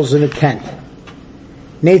dwells in a tent."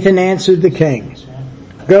 Nathan answered the king,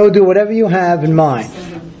 "Go do whatever you have in mind."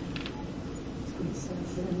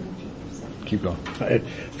 Keep going.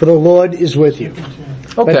 For the Lord is with you.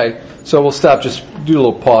 Okay, so we'll stop, just do a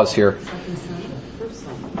little pause here.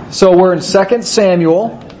 So we're in 2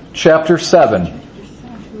 Samuel chapter 7.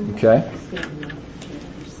 Okay.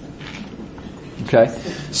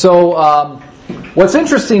 So what's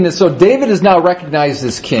interesting is, so David is now recognized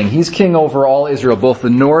as king. He's king over all Israel, both the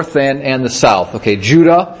north and the south. Okay,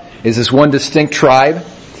 Judah is this one distinct tribe.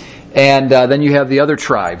 And then you have the other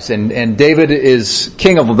tribes, and David is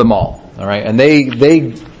king of them all. All right, and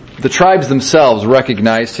the tribes themselves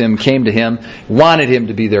recognized him, came to him, wanted him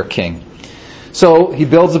to be their king. So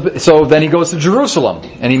then he goes to Jerusalem,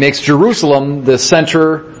 and he makes Jerusalem the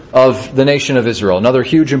center of the nation of Israel. Another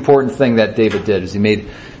huge important thing that David did is he made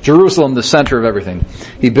Jerusalem the center of everything.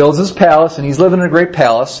 He builds his palace, and he's living in a great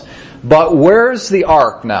palace. But where's the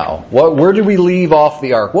ark now? Where did we leave off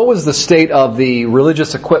the ark? What was the state of the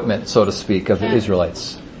religious equipment, so to speak, of the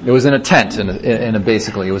Israelites? It was in a tent,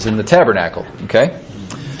 basically. It was in the tabernacle, okay?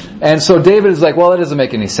 And so David is like, well, that doesn't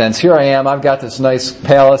make any sense. Here I am, I've got this nice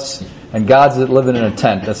palace, and God's living in a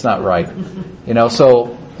tent. That's not right.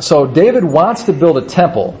 So David wants to build a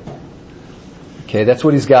temple. Okay, that's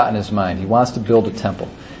what he's got in his mind. He wants to build a temple.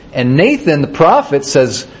 And Nathan, the prophet,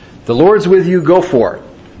 says, the Lord's with you, go for it.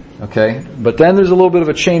 Okay, but then there's a little bit of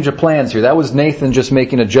a change of plans here. That was Nathan just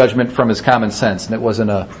making a judgment from his common sense, and it wasn't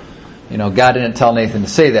God didn't tell Nathan to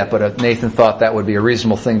say that, but Nathan thought that would be a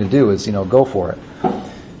reasonable thing to do is, go for it.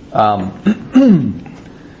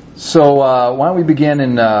 So why don't we begin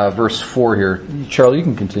in verse 4 here. Charlie, you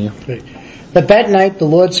can continue. Okay. But that night the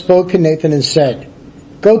Lord spoke to Nathan and said,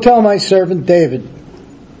 go tell my servant David,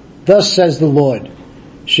 thus says the Lord,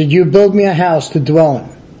 should you build me a house to dwell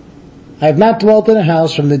in? I have not dwelt in a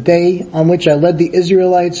house from the day on which I led the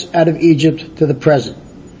Israelites out of Egypt to the present,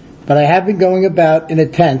 but I have been going about in a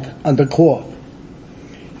tent under cloth.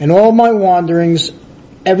 In all my wanderings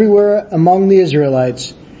everywhere among the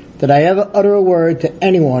Israelites, did I ever utter a word to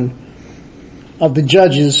anyone of the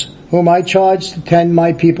judges whom I charged to tend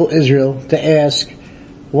my people Israel to ask,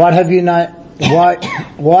 why have you not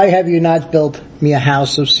built me a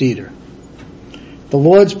house of cedar? The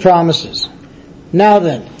Lord's promises. Now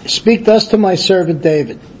then, speak thus to my servant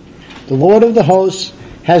David. The Lord of the hosts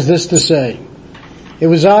has this to say. It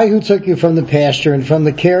was I who took you from the pasture and from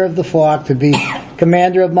the care of the flock to be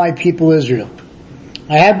commander of my people Israel.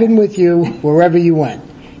 I have been with you wherever you went,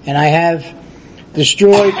 and I have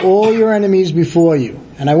destroyed all your enemies before you,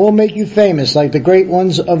 and I will make you famous like the great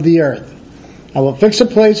ones of the earth. I will fix a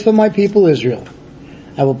place for my people Israel.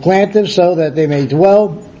 I will plant them so that they may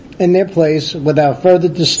dwell in their place without further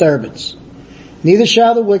disturbance. Neither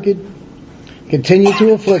shall the wicked continue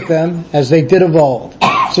to afflict them as they did of old,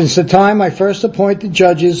 since the time I first appointed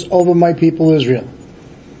judges over my people Israel.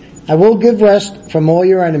 I will give rest from all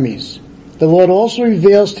your enemies. The Lord also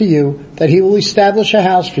reveals to you that he will establish a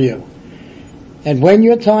house for you. And when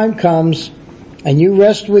your time comes and you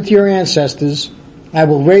rest with your ancestors, I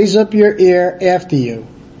will raise up your heir after you,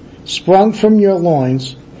 sprung from your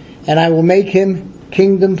loins, and I will make his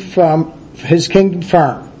kingdom firm.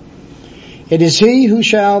 It is he who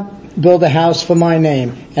shall build a house for my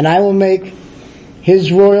name, and I will make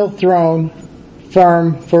his royal throne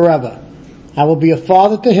firm forever. I will be a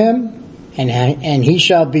father to him, and he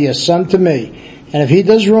shall be a son to me. And if he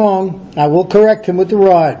does wrong, I will correct him with the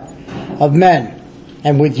rod of men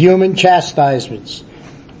and with human chastisements.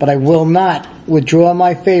 But I will not withdraw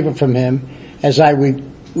my favor from him as I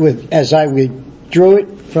withdrew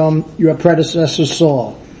it from your predecessor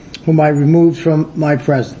Saul, whom I removed from my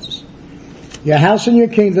presence. Your house and your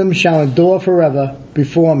kingdom shall endure forever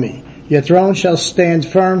before me. Your throne shall stand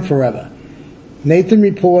firm forever. Nathan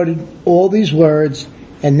reported all these words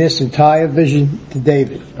and this entire vision to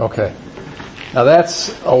David. Okay. Now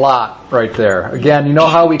that's a lot right there. Again, you know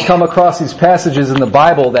how we come across these passages in the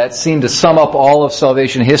Bible that seem to sum up all of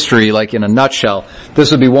salvation history like in a nutshell.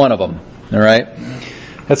 This would be one of them. All right?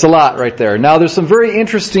 That's a lot right there. Now there's some very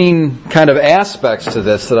interesting kind of aspects to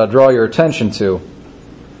this that I'll draw your attention to.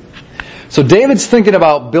 So David's thinking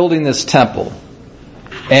about building this temple.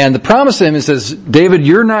 And the promise to him is, says, David,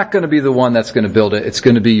 you're not going to be the one that's going to build it. It's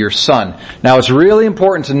going to be your son. Now it's really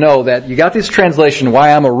important to know that you got this translation.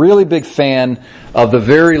 Why I'm a really big fan of the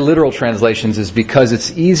very literal translations is because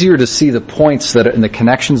it's easier to see the points that are, and the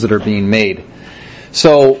connections that are being made.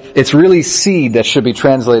 So it's really seed that should be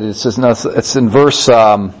translated. It says, no, it's in verse, it's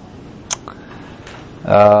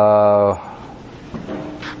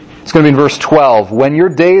going to be in verse 12. When your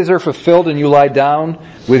days are fulfilled and you lie down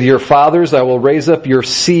with your fathers, I will raise up your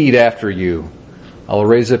seed after you. I will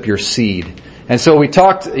raise up your seed. And so we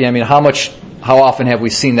talked, how often have we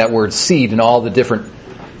seen that word seed in all the different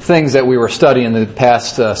things that we were studying in the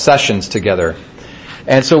past sessions together.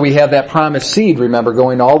 And so we have that promised seed, remember,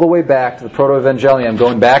 going all the way back to the Proto-Evangelium,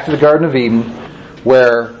 going back to the Garden of Eden,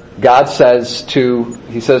 where God says to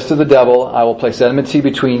the devil, I will place enmity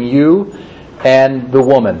between you and the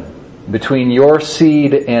woman, between your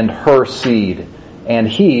seed and her seed. And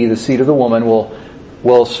he, the seed of the woman,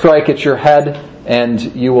 will strike at your head, and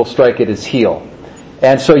you will strike at his heel.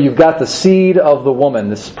 And so you've got the seed of the woman,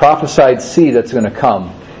 this prophesied seed that's going to come.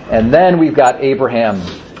 And then we've got Abraham.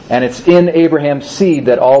 And it's in Abraham's seed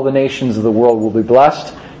that all the nations of the world will be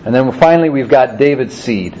blessed. And then finally we've got David's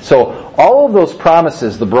seed. So all of those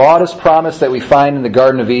promises, the broadest promise that we find in the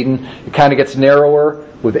Garden of Eden, it kind of gets narrower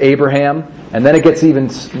with Abraham. And then it gets even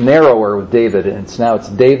narrower with David. And now it's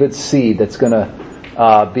David's seed that's going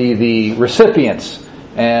to be the recipient.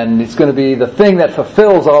 And it's going to be the thing that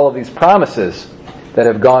fulfills all of these promises that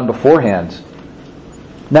have gone beforehand.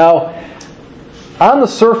 Now, on the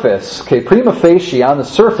surface, prima facie, on the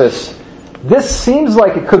surface, this seems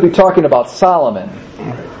like it could be talking about Solomon.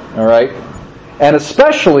 All right? And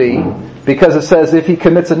especially because it says if he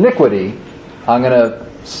commits iniquity, I'm going to,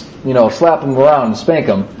 slap him around and spank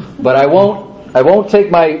him, but I won't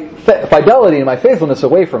take my fidelity and my faithfulness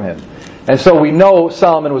away from him. And so we know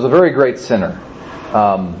Solomon was a very great sinner.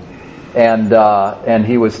 And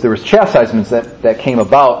there was chastisements that came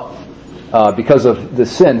about because of the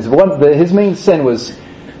sins. His main sin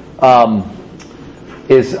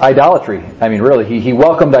is idolatry. I mean, really, he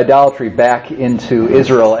welcomed idolatry back into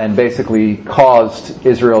Israel and basically caused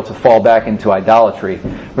Israel to fall back into idolatry.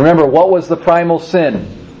 Remember, what was the primal sin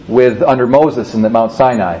under Moses in the Mount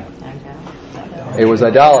Sinai? It was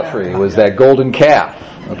idolatry. It was that golden calf.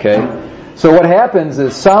 Okay. So what happens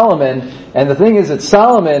is Solomon, and the thing is that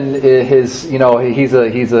Solomon is, he's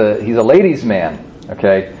a ladies' man,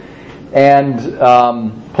 okay, and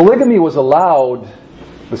polygamy was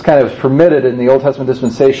kind of permitted in the Old Testament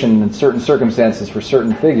dispensation in certain circumstances for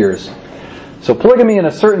certain figures. So polygamy, in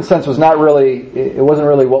a certain sense, it wasn't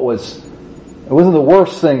the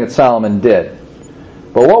worst thing that Solomon did.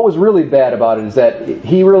 But what was really bad about it is that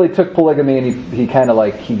he really took polygamy and he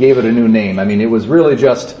gave it a new name. I mean, it was really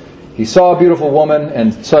just, he saw a beautiful woman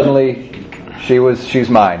and suddenly she's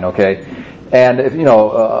mine, okay? And if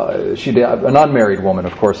she did, an unmarried woman,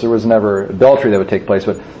 of course, there was never adultery that would take place.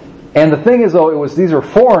 And the thing is, though, these are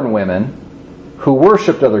foreign women who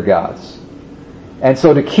worshipped other gods. And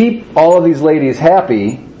so to keep all of these ladies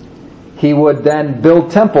happy, he would then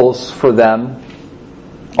build temples for them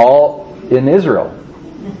all in Israel.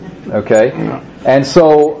 Okay? And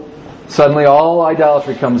so suddenly all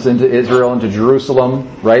idolatry comes into Israel, into Jerusalem,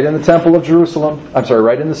 right in the temple of Jerusalem.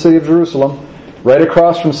 Right in the city of Jerusalem. Right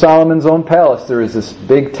across from Solomon's own palace, there is this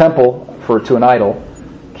big temple to an idol.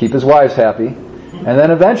 Keep his wives happy. And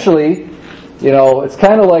then eventually, it's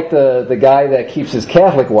kind of like the guy that keeps his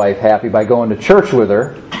Catholic wife happy by going to church with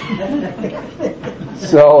her.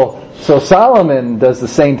 So Solomon does the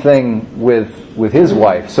same thing with his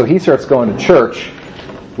wife. So he starts going to church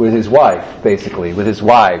with his wife, basically, with his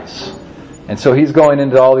wives. And so he's going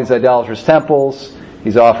into all these idolatrous temples.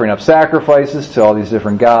 He's offering up sacrifices to all these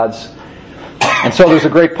different gods. And so there's a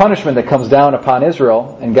great punishment that comes down upon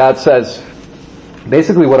Israel. And God says,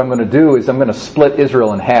 basically what I'm going to do is I'm going to split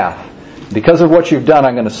Israel in half. Because of what you've done,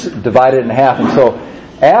 I'm going to divide it in half. And so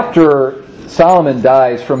after Solomon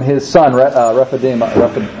dies from his son, I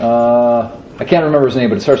can't remember his name,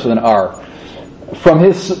 but it starts with an R.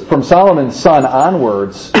 From Solomon's son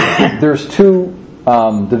onwards, there's two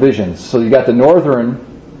divisions. So you got the northern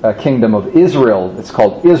kingdom of Israel, it's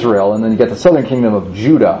called Israel, and then you got the southern kingdom of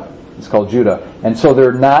Judah, it's called Judah. And so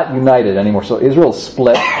they're not united anymore. So Israel's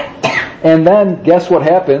split. And then guess what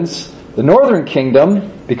happens? The northern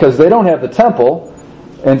kingdom, because they don't have the temple,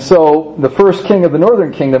 and so the first king of the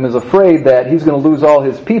northern kingdom is afraid that he's going to lose all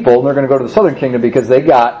his people, and they're going to go to the southern kingdom because they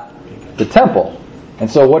got the temple.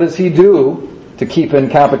 And so what does he do to keep in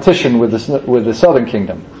competition with the southern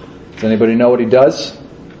kingdom? Does anybody know what he does?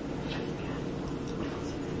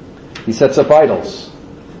 He sets up idols.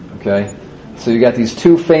 Okay? So you got these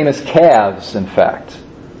two famous calves, in fact.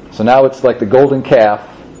 So now it's like the golden calf.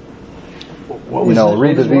 What was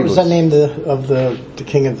that name of the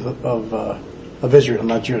king of Israel,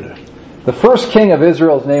 not Judah? The first king of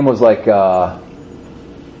Israel's name was it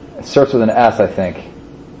starts with an S, I think.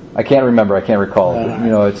 I can't remember. I can't recall.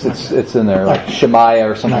 It's in there, like Shemaiah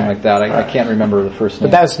or something like that. I can't remember the first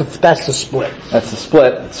name. But that's the split. That's the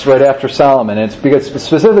split. It's right after Solomon, and it's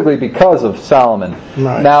specifically because of Solomon.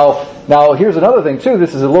 Right. Now here's another thing too.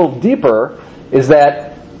 This is a little deeper. Is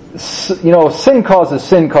that sin causes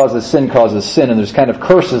sin causes sin causes sin, and there's kind of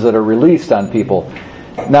curses that are released on people.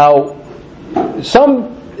 Now,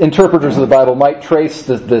 some interpreters of the Bible might trace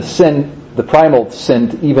the sin, the primal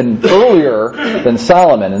sin, even earlier than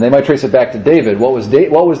Solomon, and they might trace it back to David. What was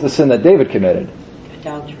the sin that David committed?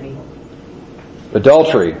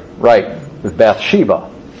 Adultery, right, with Bathsheba.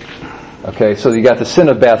 Okay, so you got the sin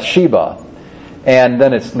of Bathsheba, and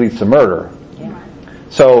then it leads to murder.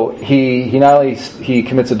 So he not only he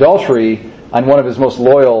commits adultery on one of his most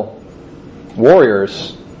loyal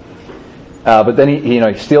warriors, but then he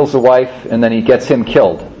steals the wife, and then he gets him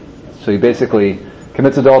killed. So he basically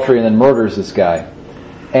commits adultery and then murders this guy.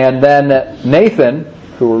 And then Nathan,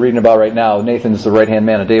 who we're reading about right now, Nathan's the right-hand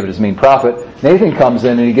man of David, his main prophet. Nathan comes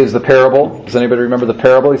in and he gives the parable. Does anybody remember the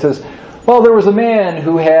parable? He says, well, there was a man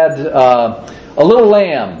who had a little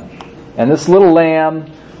lamb, and this little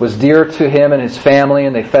lamb was dear to him and his family,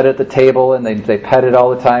 and they fed it at the table, and they pet it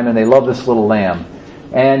all the time, and they loved this little lamb.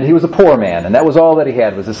 And he was a poor man, and that was all that he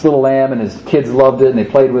had, was this little lamb, and his kids loved it, and they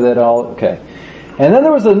played with it all. Okay. And then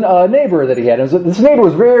there was a neighbor that he had. This neighbor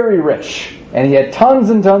was very rich, and he had tons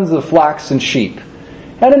and tons of flocks and sheep.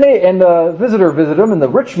 And a visitor visited him, and the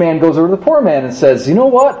rich man goes over to the poor man and says, you know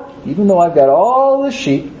what? Even though I've got all this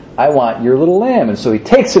sheep, I want your little lamb. And so he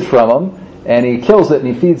takes it from him, and he kills it,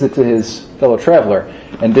 and he feeds it to his fellow traveler.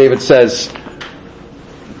 And David says,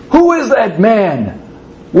 who is that man?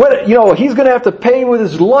 What, he's going to have to pay with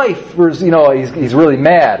his life. Or, he's really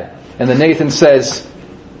mad. And then Nathan says,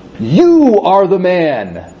 you are the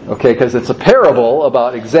man. Okay, because it's a parable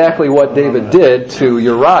about exactly what David did to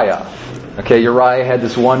Uriah. Okay, Uriah had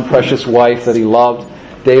this one precious wife that he loved.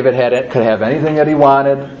 David could have anything that he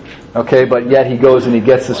wanted. Okay, but yet he goes and he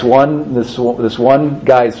gets this one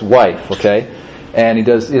guy's wife. Okay, and he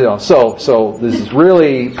does, so this is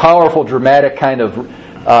really powerful, dramatic kind of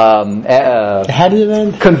how did it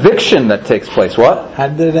end? Conviction that takes place. What? How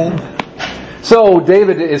did it end? So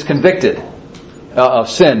David is convicted of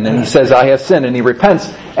sin, and he says, I have sinned, and he repents.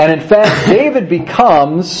 And in fact, David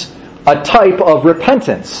becomes a type of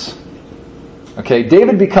repentance. Okay,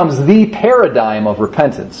 David becomes the paradigm of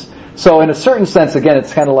repentance. So in a certain sense, again,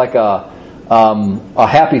 it's kind of like a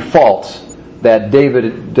happy fault that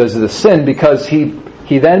David does the sin, because he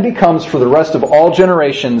then becomes, for the rest of all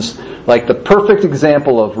generations, like the perfect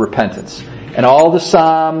example of repentance. And all the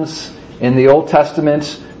Psalms in the Old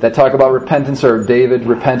Testament that talk about repentance are David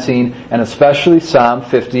repenting, and especially Psalm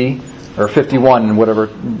 50 or 51, whatever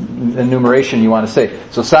enumeration you want to say.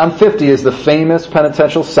 So Psalm 50 is the famous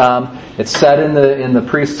penitential psalm. It's said in the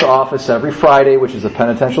priest's office every Friday, which is a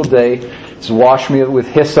penitential day. It's wash me with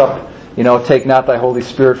hyssop, take not thy Holy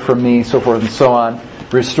Spirit from me, so forth and so on.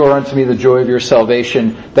 Restore unto me the joy of your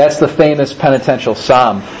salvation. That's the famous penitential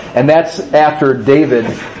psalm. And that's after David,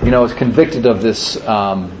 is convicted of this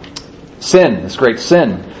sin, this great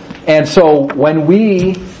sin. And so when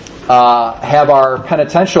we have our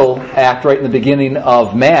penitential act right in the beginning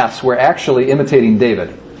of Mass, we're actually imitating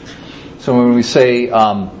David. So when we say,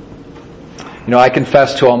 I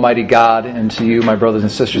confess to Almighty God and to you, my brothers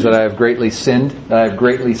and sisters, that I have greatly sinned,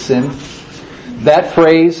 that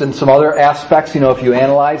phrase and some other aspects, if you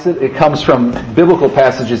analyze it, it comes from biblical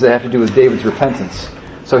passages that have to do with David's repentance.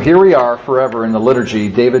 So here we are forever in the liturgy.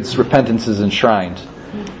 David's repentance is enshrined.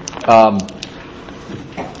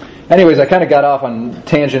 Anyways, I kind of got off on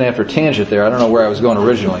tangent after tangent there. I don't know where I was going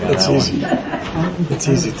originally. It's easy. It's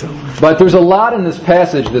easy to. But there's a lot in this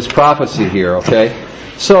passage, this prophecy here, okay?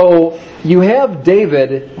 So you have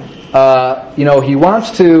David, he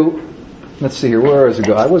wants to, let's see here, where does it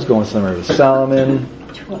go? I was going somewhere with Solomon,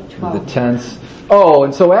 the 10th. Oh,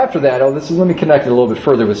 and so after that, let me connect it a little bit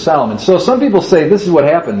further with Solomon. So some people say this is what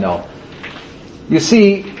happened, though. You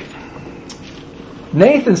see,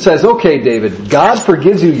 Nathan says, okay, David, God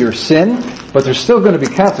forgives you your sin, but there's still going to be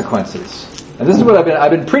consequences. And this is what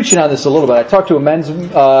I've been preaching on this a little bit. I talked to a men's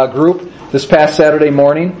group this past Saturday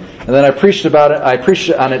morning, and then I preached about it. I preached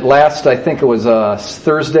on it last, I think it was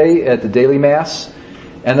Thursday at the Daily Mass,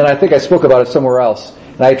 and then I think I spoke about it somewhere else.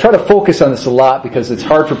 And I try to focus on this a lot because it's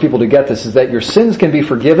hard for people to get this, is that your sins can be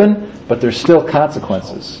forgiven, but there's still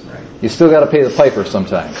consequences. You still got to pay the piper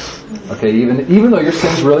sometimes. Okay, even though your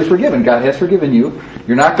sin's really forgiven, God has forgiven you.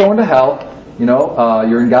 You're not going to hell.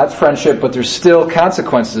 You're in God's friendship, but there's still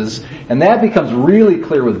consequences, and that becomes really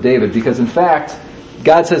clear with David, because in fact,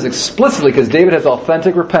 God says explicitly, because David has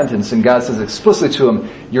authentic repentance, and God says explicitly to him,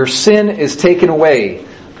 your sin is taken away.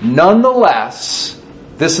 Nonetheless,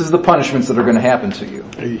 this is the punishments that are going to happen to you.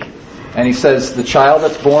 And he says, the child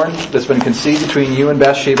that's been conceived between you and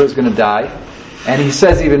Bathsheba is going to die. And he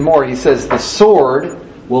says even more, he says, the sword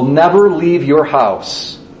will never leave your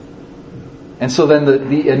house. And so then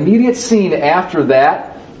the immediate scene after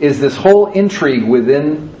that is this whole intrigue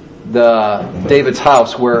within David's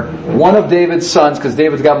house, where one of David's sons, because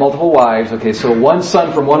David's got multiple wives, okay, so one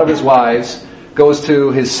son from one of his wives goes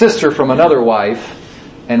to his sister from another wife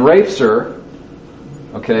and rapes her,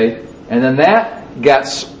 okay, and then that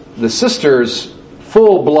gets the sister's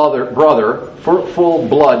full blood,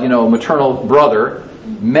 maternal brother,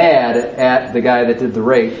 mad at the guy that did the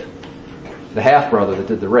rape, the half-brother that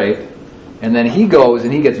did the rape. And then he goes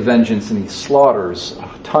and he gets vengeance and he slaughters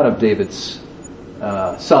a ton of David's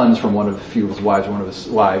sons from one of a few of his wives, one of his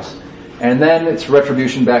wives. And then it's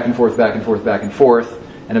retribution back and forth, back and forth, back and forth.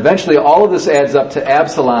 And eventually all of this adds up to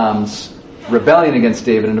Absalom's rebellion against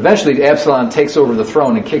David. And eventually Absalom takes over the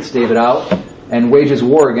throne and kicks David out and wages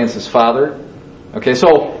war against his father. Okay, so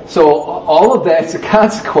all of that's a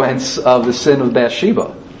consequence of the sin of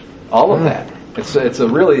Bathsheba. All of that. It's a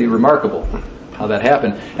really remarkable how that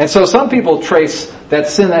happened. And so some people trace that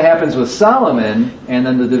sin that happens with Solomon and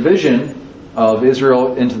then the division of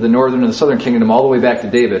Israel into the northern and the southern kingdom all the way back to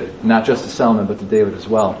David. Not just to Solomon, but to David as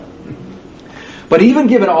well. But even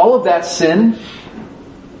given all of that sin,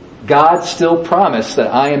 God still promised that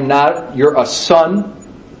I am not your son.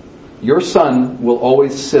 Your son will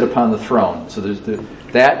always sit upon the throne. So there's the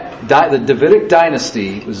Davidic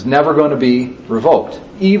dynasty was never going to be revoked,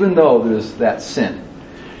 even though there's that sin.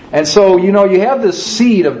 And so, you have this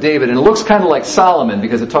seed of David, and it looks kind of like Solomon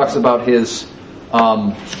because it talks about his,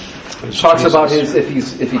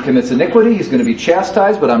 if he commits iniquity, he's going to be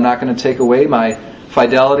chastised, but I'm not going to take away my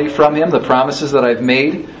fidelity from him. The promises that I've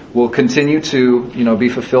made will continue to, be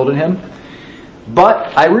fulfilled in him.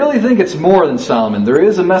 But I really think it's more than Solomon. There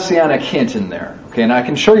is a messianic hint in there. Okay, and I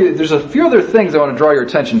can show you, there's a few other things I want to draw your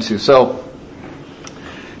attention to. So,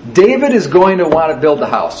 David is going to want to build the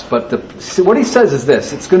house, but what he says is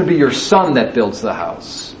this: it's going to be your son that builds the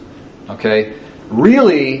house. Okay?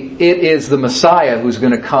 Really, it is the Messiah who's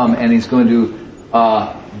going to come and he's going to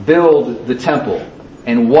build the temple.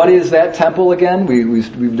 And what is that temple again?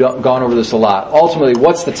 We've gone over this a lot. Ultimately,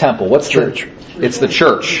 what's the temple? What's church? It's the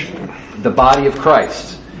church, the body of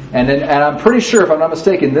Christ. And I'm pretty sure, if I'm not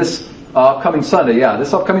mistaken, this upcoming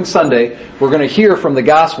Sunday, we're going to hear from the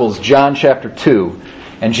Gospels, John chapter 2.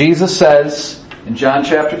 And Jesus says in John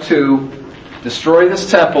chapter 2, destroy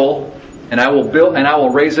this temple, and I will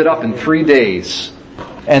raise it up in 3 days.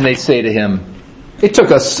 And they say to him, it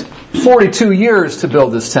took us 42 years to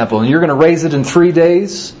build this temple, and you're going to raise it in 3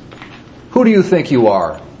 days? Who do you think you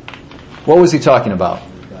are? What was he talking about?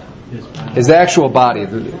 His actual body.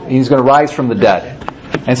 He's going to rise from the dead.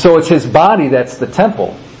 And so it's his body that's the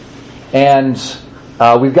temple. And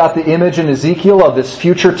we've got the image in Ezekiel of this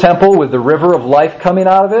future temple with the river of life coming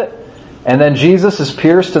out of it. And then Jesus is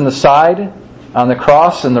pierced in the side on the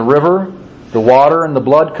cross, and the river, the water and the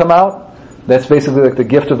blood come out. That's basically like the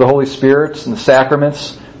gift of the Holy Spirit and the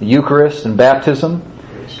sacraments, the Eucharist and baptism.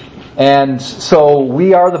 And so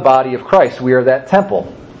we are the body of Christ. We are that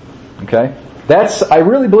temple. Okay? I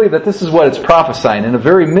really believe that this is what it's prophesying in a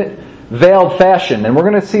very veiled fashion. And we're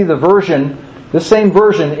going to see the same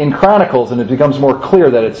version in Chronicles, and it becomes more clear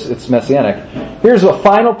that it's messianic. Here's a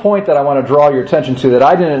final point that I want to draw your attention to that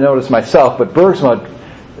I didn't notice myself, but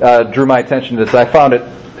Bergsma drew my attention to this. I found it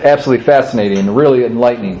absolutely fascinating and really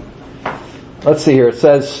enlightening. Let's see here. It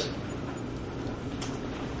says,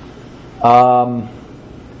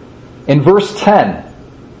 in verse 10,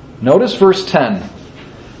 notice verse 10.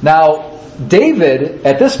 Now, David,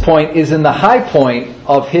 at this point, is in the high point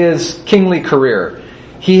of his kingly career.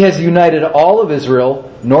 He has united all of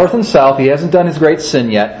Israel, north and south. He hasn't done his great sin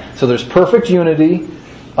yet. So there's perfect unity.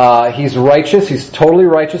 He's righteous. He's totally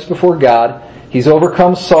righteous before God. He's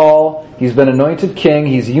overcome Saul. He's been anointed king.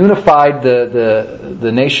 He's unified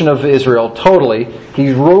the nation of Israel totally.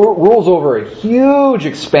 He rules over a huge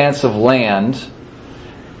expanse of land.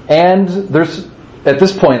 And there's, at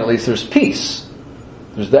this point at least, there's peace.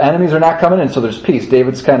 The enemies are not coming in, so there's peace.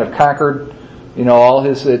 David's kind of conquered, all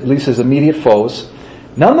at least his immediate foes.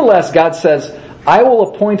 Nonetheless, God says, I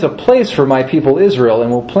will appoint a place for my people Israel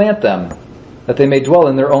and will plant them, that they may dwell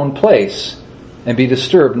in their own place and be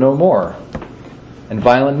disturbed no more. And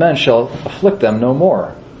violent men shall afflict them no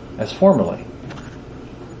more, as formerly.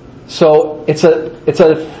 So there's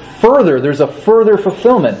a further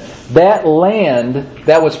fulfillment. That land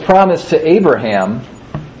that was promised to Abraham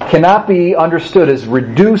cannot be understood as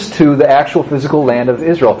reduced to the actual physical land of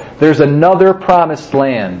Israel. There's another promised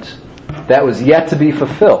land that was yet to be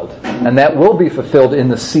fulfilled, and that will be fulfilled in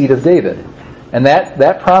the seed of David. And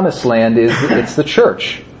that promised land it's the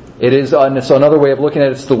church. It is, and it's another way of looking at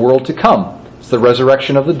it, it's the world to come. It's the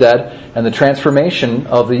resurrection of the dead and the transformation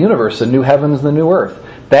of the universe, the new heavens and the new earth.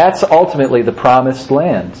 That's ultimately the promised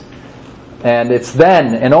land. And it's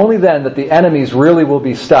then, and only then, that the enemies really will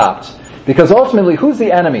be stopped. Because ultimately, who's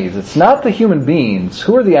the enemies? It's not the human beings.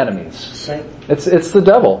 Who are the enemies? It's the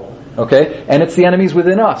devil. Okay? And it's the enemies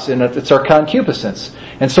within us, and it's our concupiscence.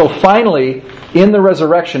 And so finally, in the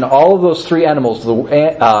resurrection, all of those three animals,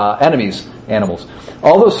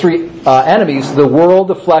 all those three enemies, the world,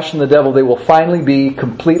 the flesh, and the devil, they will finally be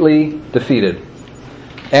completely defeated.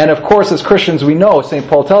 And of course, as Christians, we know, St.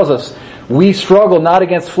 Paul tells us, We struggle not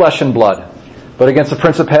against flesh and blood, but against the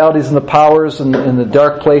principalities and the powers in the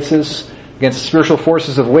dark places, against spiritual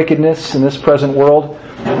forces of wickedness in this present world.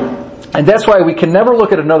 And that's why we can never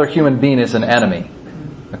look at another human being as an enemy.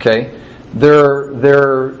 Okay?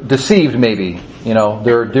 They're deceived maybe.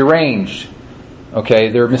 They're deranged.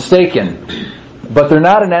 Okay? They're mistaken. But they're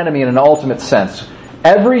not an enemy in an ultimate sense.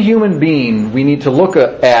 Every human being we need to look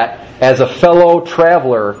at as a fellow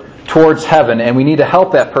traveler towards heaven, and we need to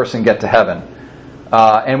help that person get to heaven.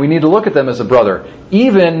 And we need to look at them as a brother.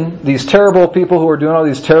 Even these terrible people who are doing all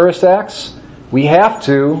these terrorist acts, we have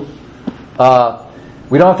to,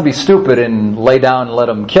 we don't have to be stupid and lay down and let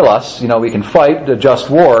them kill us. We can fight a just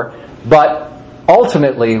war, but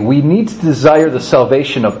ultimately we need to desire the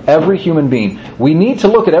salvation of every human being. We need to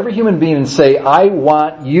look at every human being and say, I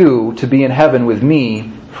want you to be in heaven with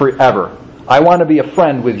me forever. I want to be a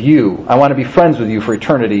friend with you. I want to be friends with you for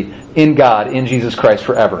eternity in God, in Jesus Christ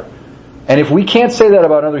forever. And if we can't say that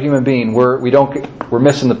about another human being, we're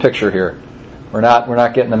missing the picture here. We're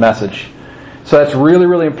not getting the message. So that's really,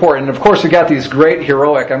 really important. And of course, we got these great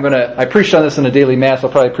heroic. I preached on this in a daily mass.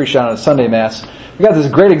 I'll probably preach on it in a Sunday mass. We got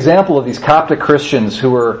this great example of these Coptic Christians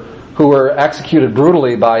who were executed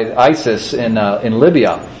brutally by ISIS in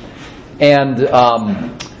Libya. And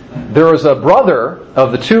there was a brother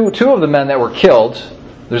of the two of the men that were killed.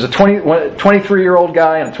 There's a 23-year-old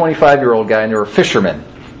guy and a 25-year-old guy, and they were fishermen.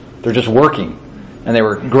 They're just working. And they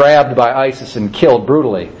were grabbed by ISIS and killed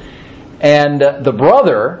brutally. And the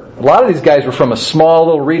brother, a lot of these guys were from a small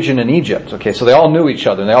little region in Egypt. Okay, so they all knew each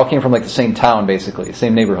other, and they all came from the same town, basically, the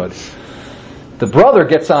same neighborhood. The brother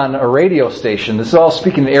gets on a radio station. This is all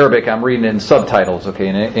speaking in Arabic. I'm reading it in subtitles, okay,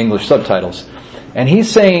 in English subtitles. And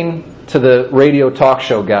he's saying to the radio talk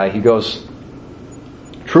show guy, he goes,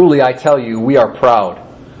 truly I tell you, we are proud,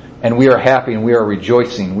 and we are happy, and we are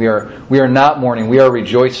rejoicing. We are not mourning, we are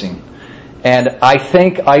rejoicing. And I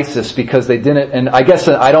thank ISIS because they didn't, and I guess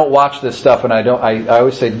I don't watch this stuff, and I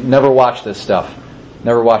always say, never watch this stuff.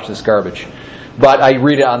 Never watch this garbage. But I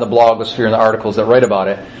read it on the blogosphere and the articles that write about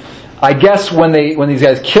it. I guess when these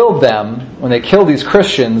guys killed them, when they killed these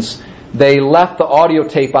Christians, they left the audio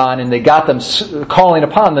tape on and they got them calling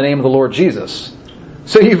upon the name of the Lord Jesus.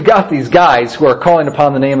 So you've got these guys who are calling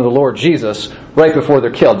upon the name of the Lord Jesus right before they're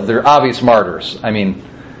killed. They're obvious martyrs. I mean,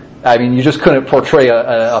 you just couldn't portray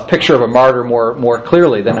a picture of a martyr more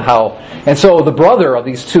clearly than how. And so the brother of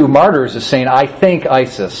these two martyrs is saying, I thank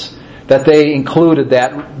ISIS that they included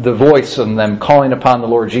the voice of them calling upon the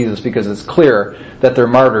Lord Jesus, because it's clear that they're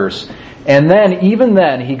martyrs. And then, even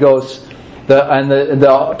then, he goes,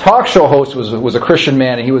 the talk show host was a Christian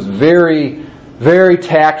man, and he was very, very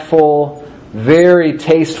tactful, very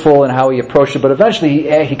tasteful in how he approached it. But eventually,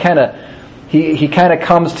 he kind of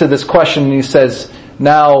comes to this question, and he says,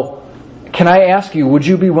 now, can I ask you, would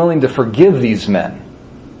you be willing to forgive these men?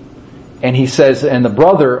 And he says, and the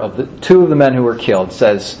brother of the two of the men who were killed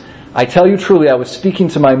says, I tell you truly, I was speaking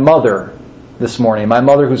to my mother this morning, my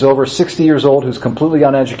mother who's over 60 years old, who's completely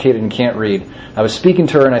uneducated and can't read. I was speaking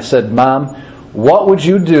to her and I said, Mom, what would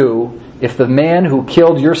you do if the man who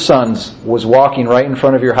killed your sons was walking right in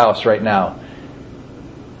front of your house right now?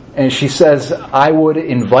 And she says, I would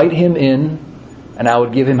invite him in, and I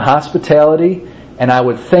would give him hospitality, and I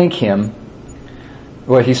would thank him.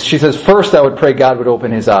 Well, she says, first I would pray God would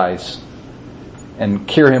open his eyes and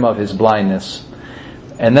cure him of his blindness.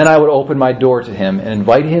 And then I would open my door to him and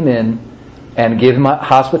invite him in and give him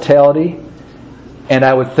hospitality, and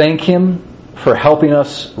I would thank him for helping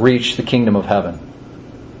us reach the kingdom of heaven.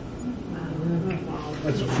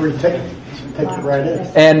 That's a free ticket. Take it right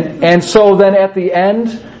in. And so then at the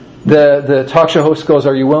end, the talk show host goes,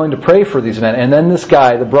 are you willing to pray for these men? And then this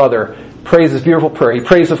guy, the brother, prays this beautiful prayer. He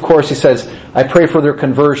prays, of course, he says, I pray for their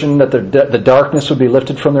conversion, that the darkness would be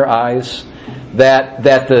lifted from their eyes, that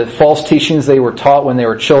the false teachings they were taught when they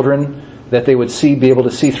were children, that they would be able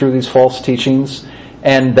to see through these false teachings,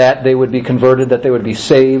 and that they would be converted, that they would be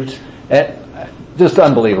saved. Just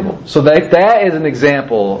unbelievable. So that is an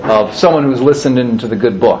example of someone who's listened into the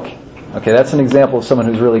good book. Okay, that's an example of someone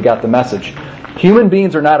who's really got the message. Human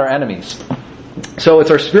beings are not our enemies. So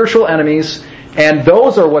it's our spiritual enemies, and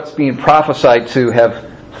those are what's being prophesied to have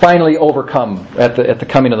finally overcome at the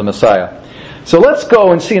coming of the Messiah. So let's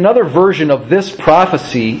go and see another version of this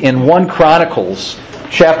prophecy in 1 Chronicles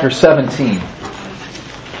chapter 17.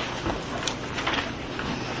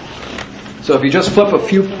 So if you just flip a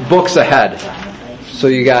few books ahead, so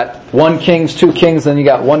you got 1 Kings, 2 Kings, then you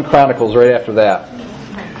got 1 Chronicles right after that.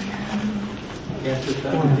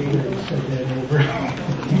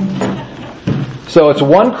 So it's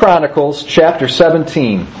 1 Chronicles chapter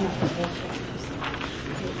 17.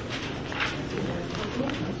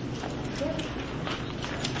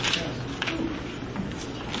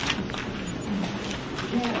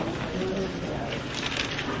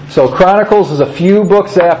 So Chronicles is a few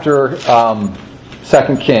books after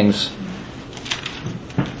 2 Kings,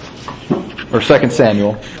 or 2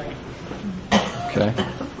 Samuel. Okay.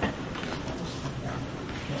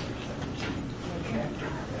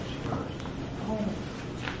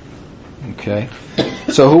 Okay.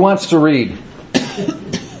 So who wants to read?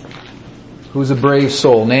 Who's a brave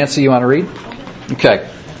soul? Nancy, you want to read? Okay.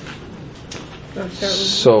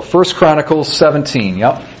 So 1 Chronicles 17.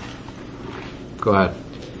 Yep. Go ahead.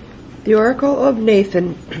 The oracle of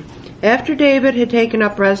Nathan. After David had taken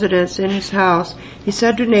up residence in his house, he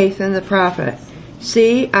said to Nathan the prophet,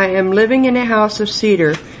 "See, I am living in a house of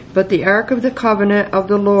cedar, but the ark of the covenant of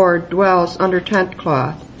the Lord dwells under tent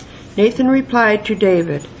cloth." Nathan replied to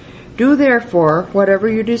David, "Do therefore whatever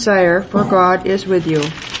you desire, for God is with you."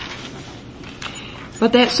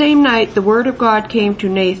 But that same night the word of God came to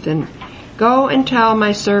Nathan, "Go and tell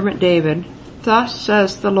my servant David, thus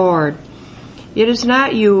says the Lord, it is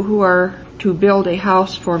not you who are to build a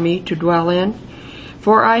house for me to dwell in,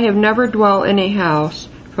 for I have never dwelt in a house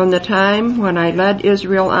from the time when I led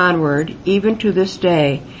Israel onward, even to this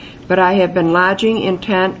day, but I have been lodging in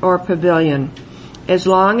tent or pavilion, as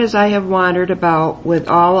long as I have wandered about with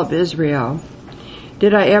all of Israel.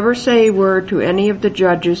 Did I ever say a word to any of the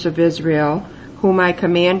judges of Israel, whom I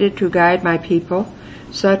commanded to guide my people,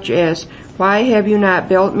 such as, why have you not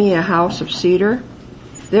built me a house of cedar?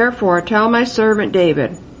 Therefore tell my servant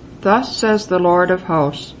David, thus says the Lord of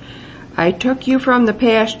hosts, I took you from the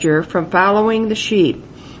pasture, from following the sheep,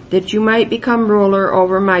 that you might become ruler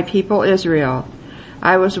over my people Israel.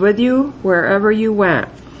 I was with you wherever you went,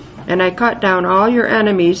 and I cut down all your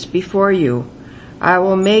enemies before you. I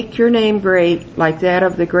will make your name great, like that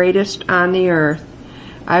of the greatest on the earth.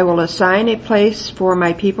 I will assign a place for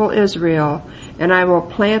my people Israel, and I will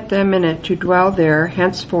plant them in it to dwell there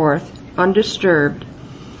henceforth, undisturbed.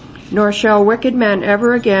 Nor shall wicked men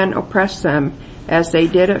ever again oppress them, as they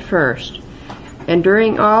did at first. And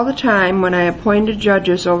during all the time when I appointed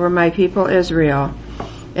judges over my people Israel,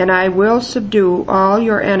 and I will subdue all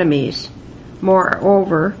your enemies.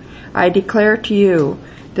 Moreover, I declare to you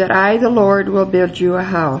that I, the Lord, will build you a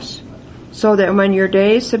house, so that when your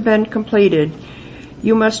days have been completed,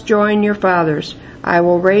 you must join your fathers. I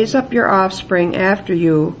will raise up your offspring after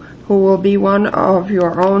you, who will be one of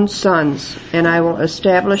your own sons, and I will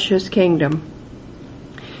establish his kingdom.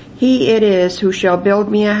 He it is who shall build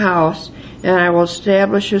me a house, and I will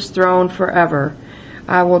establish his throne forever.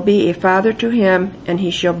 I will be a father to him, and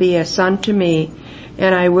he shall be a son to me,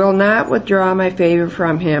 and I will not withdraw my favor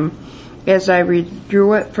from him, as I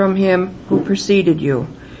withdrew it from him who preceded you.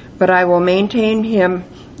 But I will maintain him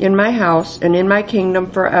in my house and in my kingdom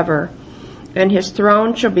forever, and his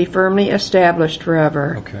throne shall be firmly established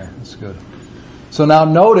forever. Okay, that's good. So now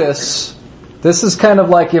notice, this is kind of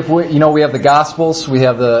like if we have the Gospels, we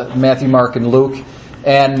have the Matthew, Mark, and Luke,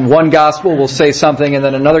 and one Gospel will say something, and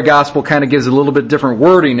then another Gospel kind of gives a little bit different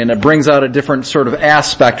wording, and it brings out a different sort of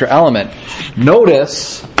aspect or element.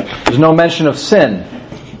 Notice, there's no mention of sin.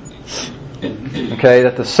 Okay,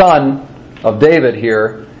 that the son of David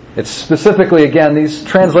here, it's specifically, again, these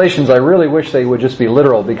translations, I really wish they would just be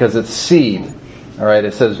literal because it's seed. Alright,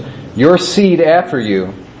 it says, your seed after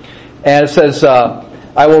you. And it says,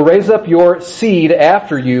 I will raise up your seed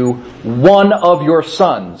after you, one of your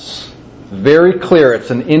sons. Very clear, it's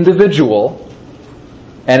an individual,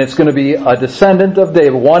 and it's going to be a descendant of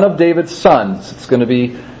David, one of David's sons. It's going to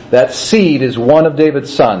be, that seed is one of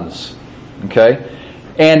David's sons. Okay?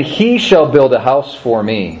 And he shall build a house for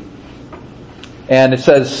me. And it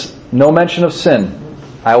says, no mention of sin.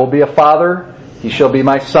 I will be a father. He shall be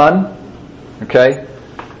my son. Okay?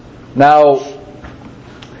 Now,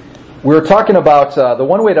 we were talking about, the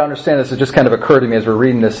one way to understand this, it just kind of occurred to me as we're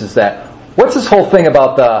reading this, is that, what's this whole thing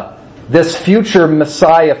about this future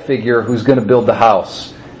Messiah figure who's going to build the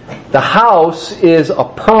house? The house is a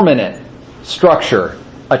permanent structure.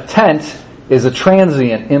 A tent is a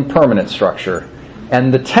transient, impermanent structure.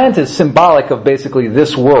 And the tent is symbolic of basically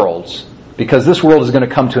this world, because this world is going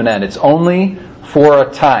to come to an end. It's only for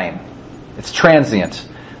a time. It's transient.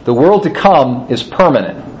 The world to come is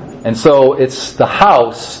permanent. And so it's the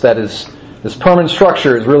house that is, this permanent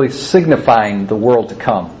structure is really signifying the world to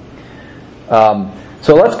come.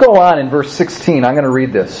 So let's go on in verse 16. I'm going to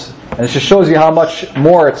read this. And it just shows you how much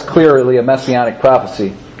more it's clearly a messianic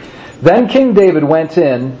prophecy. Then King David went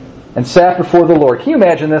in and sat before the Lord. Can you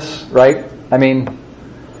imagine this, right? I mean,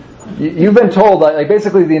 you've been told that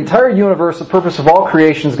basically the entire universe, the purpose of all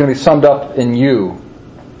creation is going to be summed up in you.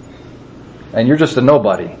 And you're just a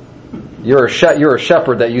nobody. You're a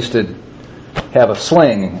shepherd that used to have a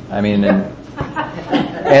sling. I mean,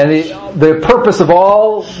 And the purpose of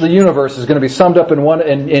all the universe is going to be summed up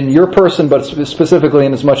in your person, but specifically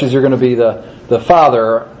in as much as you're going to be the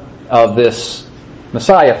father of this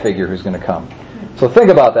Messiah figure who's going to come. So think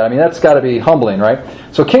about that. I mean, that's got to be humbling, right?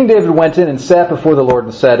 So King David went in and sat before the Lord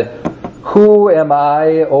and said, "Who am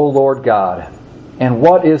I, O Lord God? And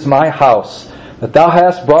what is my house, that thou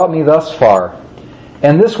hast brought me thus far?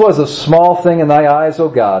 And this was a small thing in thy eyes, O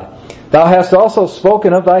God. Thou hast also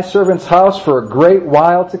spoken of thy servant's house for a great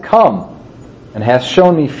while to come, and hast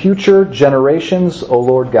shown me future generations, O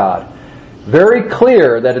Lord God." Very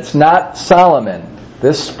clear that it's not Solomon.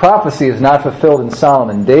 This prophecy is not fulfilled in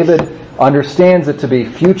Solomon. David understands it to be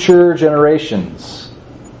future generations.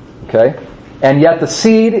 Okay? And yet the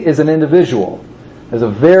seed is an individual. There's a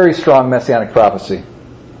very strong messianic prophecy.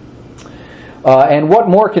 And what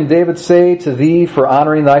more can David say to thee for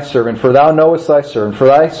honoring thy servant? For thou knowest thy servant. For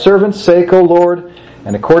thy servant's sake, O Lord,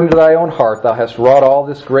 and according to thy own heart, thou hast wrought all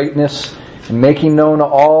this greatness, in making known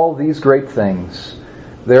all these great things.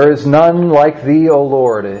 There is none like thee, O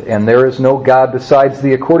Lord, and there is no God besides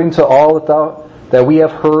thee, according to all that we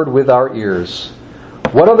have heard with our ears.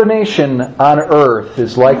 What other nation on earth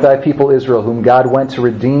is like thy people Israel, whom God went to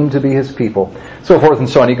redeem to be his people? So forth and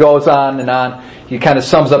so on. He goes on and on. He kind of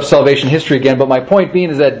sums up salvation history again. But my point being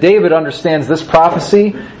is that David understands this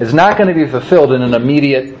prophecy is not going to be fulfilled in an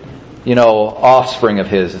immediate, offspring of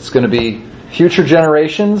his. It's going to be future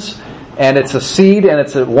generations, and it's a seed, and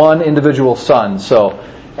it's one individual son.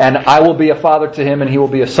 And I will be a father to him, and he will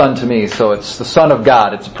be a son to me. So it's the Son of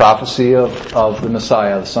God. It's a prophecy of the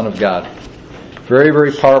Messiah, the Son of God. Very,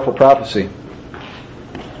 very powerful prophecy.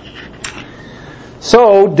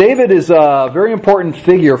 So David is a very important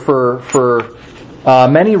figure for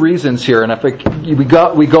many reasons here. And if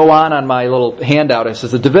we go on my little handout, it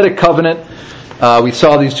says the Davidic covenant. We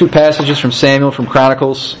saw these two passages from Samuel, from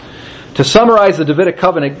Chronicles. To summarize the Davidic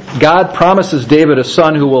covenant, God promises David a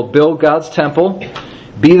son who will build God's temple,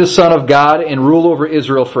 be the Son of God, and rule over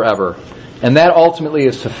Israel forever. And that ultimately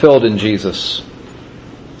is fulfilled in Jesus.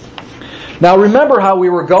 Now remember how we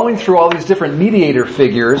were going through all these different mediator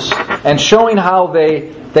figures and showing how they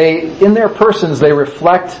in their persons, they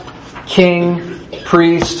reflect king,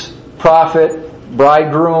 priest, prophet,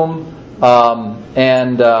 bridegroom,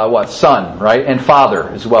 and son, right? And father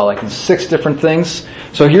as well, like in 6 different things.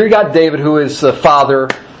 So here you got David, who is the father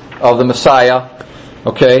of the Messiah,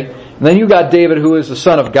 okay? And then you got David, who is the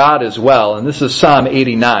Son of God as well, and this is Psalm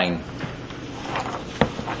 89.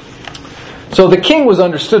 So the king was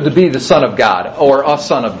understood to be the Son of God, or a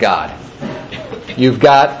Son of God. You've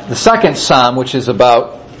got the second Psalm, which is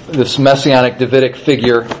about this messianic Davidic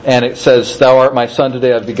figure, and it says, "Thou art my son,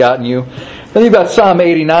 today I've begotten you." Then you've got Psalm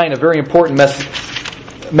 89, a very important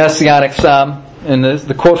messianic psalm, and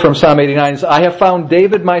the quote from Psalm 89 is, "I have found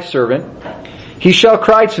David my servant. He shall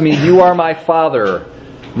cry to me, you are my Father,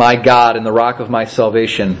 my God, and the rock of my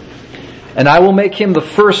salvation. And I will make him the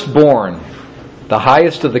firstborn, the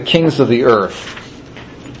highest of the kings of the earth."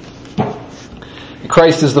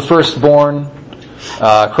 Christ is the firstborn.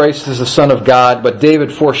 Christ is the Son of God, but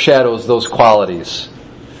David foreshadows those qualities.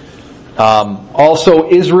 Also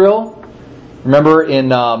Israel. Remember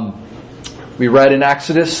we read in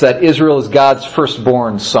Exodus that Israel is God's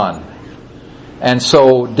firstborn son. And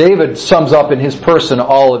so David sums up in his person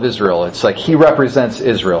all of Israel. It's like he represents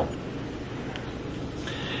Israel.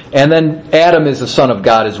 And then Adam is the Son of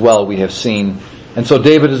God as well, we have seen. And so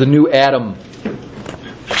David is a new Adam.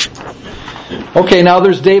 Okay, now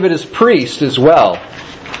there's David as priest as well.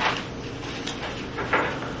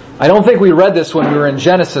 I don't think we read this when we were in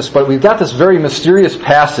Genesis, but we've got this very mysterious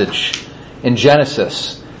passage in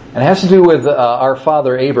Genesis. And it has to do with our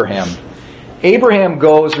father Abraham. Abraham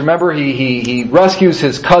goes, remember he rescues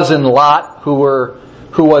his cousin Lot, who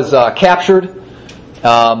was captured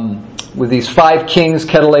with these 5 kings,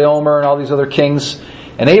 Chedorlaomer and all these other kings.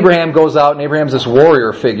 And Abraham goes out, and Abraham's this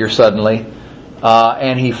warrior figure suddenly.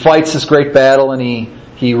 And he fights this great battle, and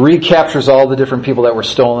he recaptures all the different people that were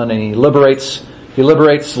stolen, and he liberates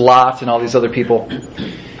Lot and all these other people.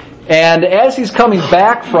 And as he's coming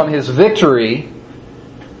back from his victory,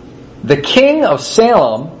 the king of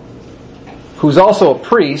Salem, who's also a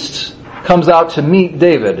priest, comes out to meet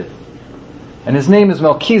David. And his name is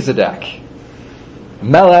Melchizedek.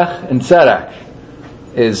 Melech and Tzedek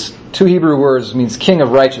is 2 Hebrew words, means king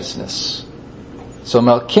of righteousness. So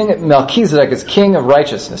Melchizedek is king of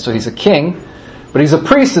righteousness. So he's a king, but he's a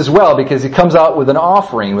priest as well because he comes out with an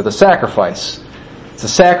offering, with a sacrifice. It's a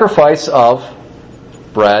sacrifice of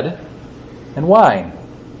bread and wine.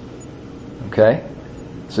 Okay?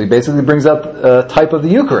 So he basically brings up a type of the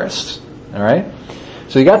Eucharist. Alright?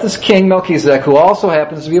 So you got this king, Melchizedek, who also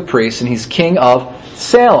happens to be a priest, and he's king of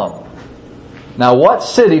Salem. Now what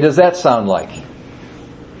city does that sound like?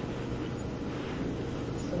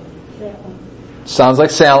 Sounds like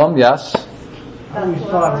Salem, yes. I always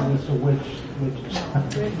thought it was a witch.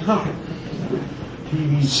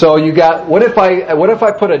 TV. So you got, what if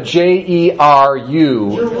I put a Jeru?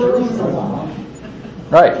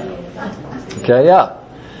 Right. Okay, yeah.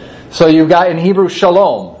 So you've got in Hebrew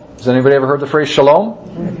shalom. Has anybody ever heard the phrase shalom?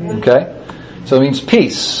 Okay. So it means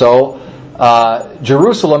peace. So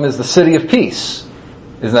Jerusalem is the city of peace.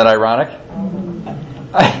 Isn't that ironic?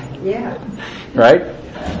 Yeah. Right?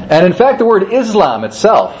 And in fact the word Islam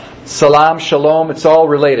itself, salam, shalom, it's all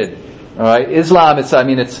related. Alright? Islam, it's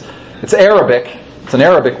Arabic. It's an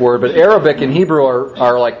Arabic word, but Arabic and Hebrew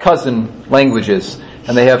are like cousin languages,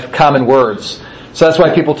 and they have common words. So that's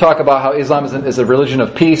why people talk about how Islam is a religion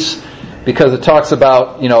of peace, because it talks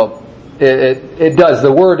about, it does.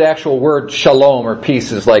 The actual word shalom or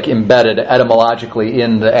peace is like embedded etymologically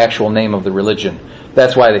in the actual name of the religion.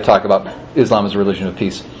 That's why they talk about Islam as a religion of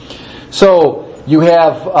peace. So you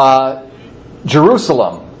have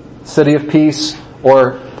Jerusalem, city of peace,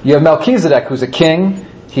 or you have Melchizedek, who's a king,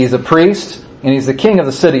 he's a priest, and he's the king of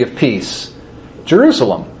the city of peace.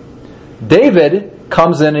 Jerusalem. David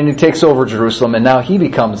comes in and he takes over Jerusalem, and now he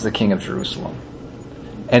becomes the king of Jerusalem.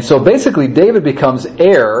 And so basically David becomes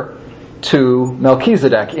heir to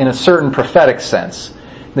Melchizedek in a certain prophetic sense.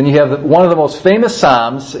 Then you have one of the most famous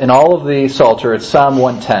Psalms in all of the Psalter, it's Psalm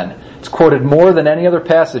 110. It's quoted more than any other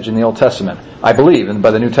passage in the Old Testament, I believe, and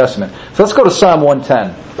by the New Testament. So let's go to Psalm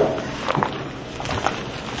 110.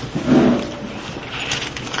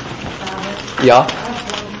 Yeah?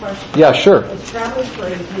 Yeah, sure. It's probably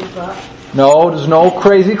crazy, but No, there's no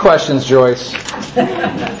crazy questions, Joyce.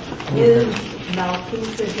 is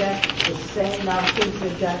Melchizedek the same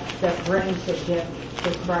Melchizedek that brings the gift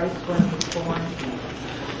to Christ when he's born?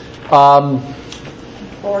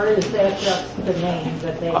 Or is that just the name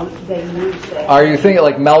that they use that? Are you thinking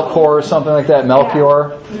like Melchor or something like that?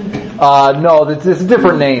 Melchior? No, it's a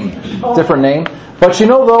different name. Different name. But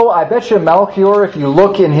though, I bet you Melchior, if you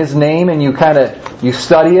look in his name and you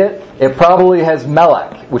study it, it probably has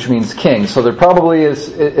Melech, which means king. So there probably it's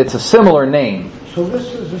a similar name. So this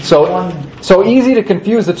is So easy to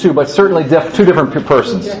confuse the two, but certainly two different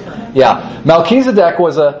persons. Yeah. Melchizedek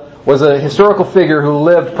was a historical figure who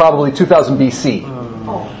lived probably 2000 BC.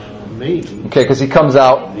 maybe. Okay, because he comes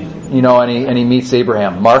out, and he meets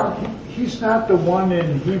Abraham. Mark? He's not the one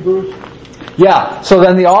in Hebrews. Yeah, so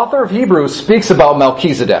then the author of Hebrews speaks about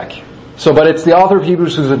Melchizedek. But it's the author of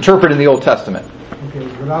Hebrews who's interpreting the Old Testament. Okay,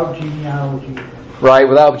 without genealogy. Right,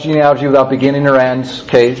 without genealogy, without beginning or end.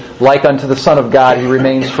 Okay, like unto the Son of God, he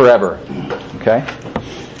remains forever. Okay?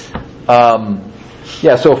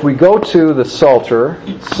 So if we go to the Psalter,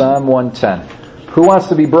 Psalm 110. Who wants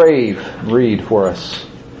to be brave? Read for us.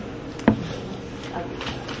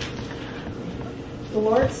 The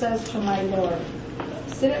Lord says to my Lord,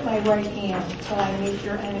 sit at my right hand till I make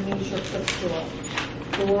your enemies your footstool.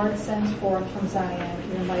 The Lord sends forth from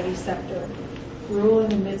Zion your mighty scepter. Rule in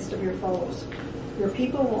the midst of your foes. Your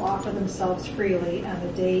people will offer themselves freely on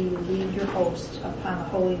the day you lead your host upon the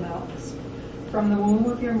holy mountains. From the womb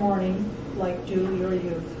of your morning, like dew, your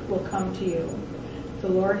youth will come to you. The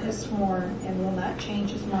Lord has sworn and will not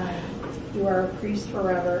change his mind. You are a priest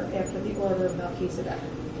forever after the order of Melchizedek.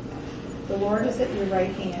 The Lord is at your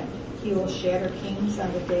right hand. He will shatter kings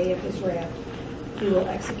on the day of his wrath. He will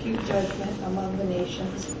execute judgment among the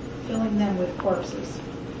nations, filling them with corpses.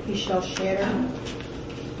 He shall shatter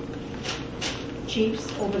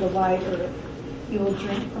chiefs over the wide earth. He will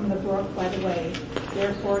drink from the brook by the way.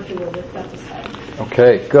 Therefore he will lift up his head.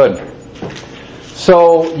 Okay, good.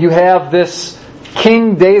 So you have this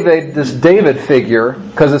King David, this David figure,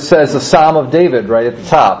 because it says the Psalm of David right at the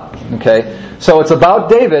top. Okay, so it's about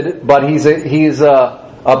David, but he's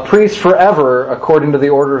a priest forever according to the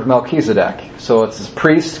order of Melchizedek. So it's this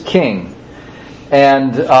priest king,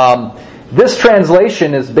 and this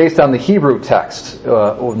translation is based on the Hebrew text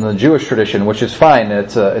in the Jewish tradition, which is fine.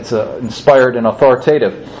 It's inspired and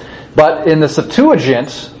authoritative. But in the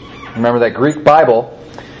Septuagint, remember that Greek Bible,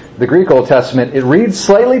 the Greek Old Testament, it reads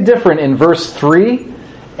slightly different in verse 3,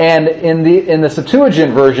 and in the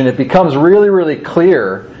Septuagint version, it becomes really, really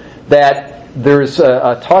clear that there's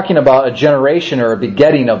talking about a generation or a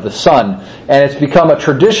begetting of the Son, and it's become a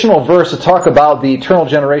traditional verse to talk about the eternal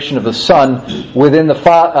generation of the Son within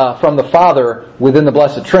from the Father within the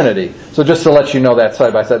Blessed Trinity. So just to let you know that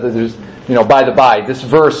side by side, there's by this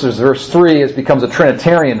verse, verse 3, becomes a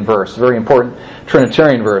Trinitarian verse, very important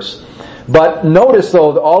Trinitarian verse. But notice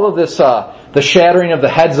though, all of this, the shattering of the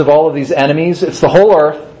heads of all of these enemies, it's the whole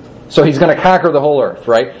earth. So he's going to conquer the whole earth,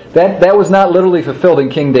 right? That was not literally fulfilled in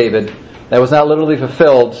King David. That was not literally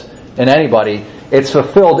fulfilled in anybody. It's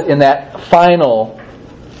fulfilled in that final,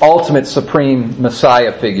 ultimate, supreme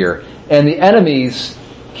Messiah figure. And the enemies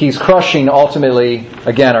he's crushing ultimately,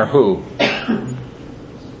 again, are who?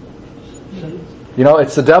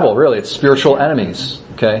 It's the devil, really. It's spiritual enemies,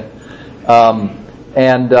 okay?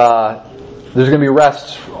 And there's going to be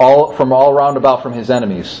rest from all round about from his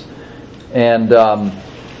enemies. And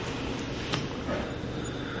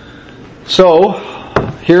so,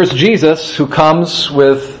 here's Jesus who comes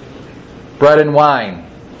with bread and wine,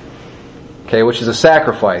 okay, which is a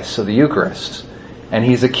sacrifice of the Eucharist. And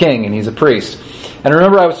he's a king and he's a priest. And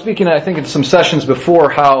remember, I was speaking, I think, in some sessions before,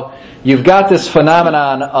 how you've got this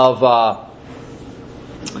phenomenon of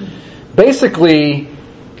basically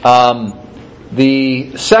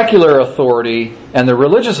the secular authority and the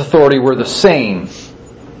religious authority were the same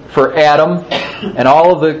for Adam and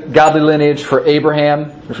all of the godly lineage, for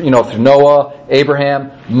Abraham, through Noah,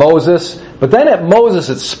 Abraham, Moses. But then at Moses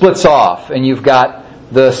it splits off, and you've got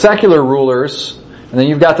the secular rulers, and then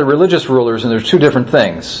you've got the religious rulers, and there's two different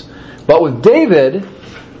things. But with David,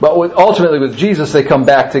 ultimately with Jesus, they come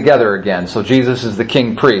back together again. So Jesus is the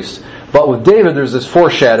king priest. But with David, there's this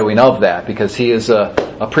foreshadowing of that, because he is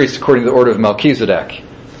a priest according to the order of Melchizedek.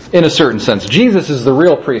 In a certain sense, Jesus is the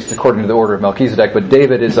real priest according to the order of Melchizedek, but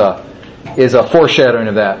David is a foreshadowing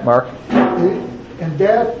of that. Mark? And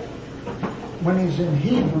that, when he's in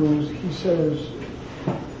Hebrews, he says,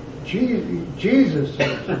 Jesus,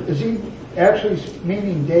 is he actually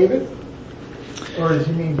meaning David? Or does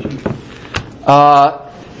he mean Jesus?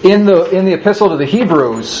 In the epistle to the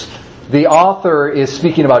Hebrews, the author is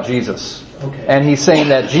speaking about Jesus. Okay. And he's saying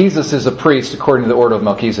that Jesus is a priest according to the order of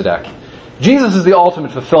Melchizedek. Jesus is the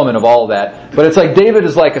ultimate fulfillment of all of that, but it's like David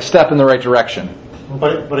is like a step in the right direction.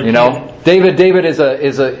 But David is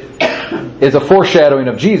a foreshadowing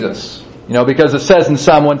of Jesus. Because it says in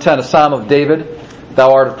Psalm 110, a psalm of David,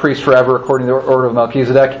 "Thou art a priest forever according to the order of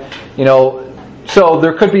Melchizedek." So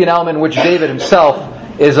there could be an element in which David himself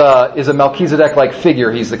is a Melchizedek-like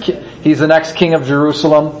figure. He's the next king of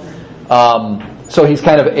Jerusalem. So he's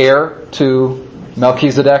kind of heir to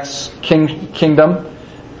Melchizedek's kingdom.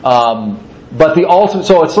 But the ultimate,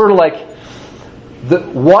 so it's sort of like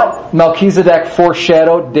what Melchizedek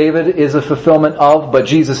foreshadowed, David is a fulfillment of, but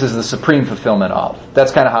Jesus is the supreme fulfillment of.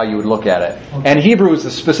 That's kind of how you would look at it. Okay. And Hebrews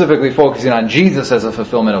is specifically focusing on Jesus as a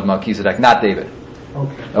fulfillment of Melchizedek, not David.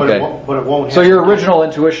 Okay. But it won't so your original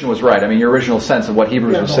intuition was right. I mean, your original sense of what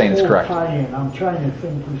Hebrews was saying is correct. I'm trying to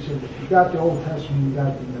think. We said if you got the Old Testament, you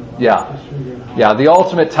got the New. Yeah. The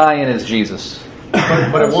ultimate tie-in is Jesus.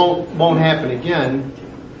 But it won't happen again,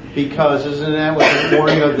 because isn't that what the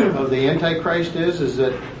warning of the Antichrist is? Is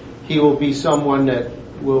that he will be someone that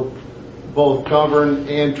will both govern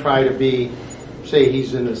and try to be, say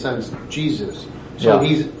he's in a sense Jesus. So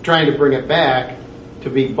he's trying to bring it back to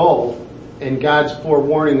be both. And God's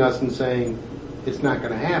forewarning us and saying it's not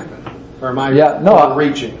going to happen. Or am I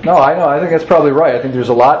reaching? No, I know. I think that's probably right. I think there's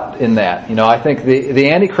a lot in that. I think the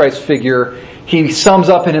Antichrist figure, he sums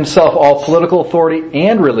up in himself all political authority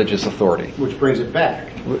and religious authority. Which brings it back.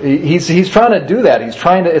 He's trying to do that.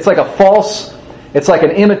 It's like it's like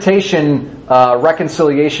an imitation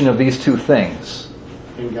reconciliation of these two things.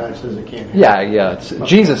 And God says it can't happen. Yeah.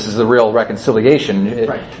 Jesus is the real reconciliation.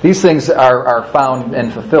 Right. These things are found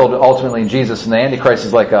and fulfilled ultimately in Jesus, and the Antichrist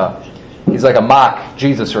is he's like a mock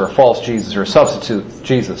Jesus or a false Jesus or a substitute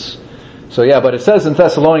Jesus. So but it says in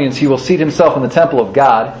Thessalonians, he will seat himself in the temple of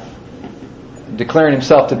God, declaring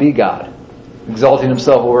himself to be God, exalting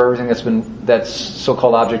himself over everything that's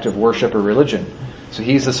so-called object of worship or religion. So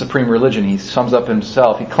he's the supreme religion. He sums up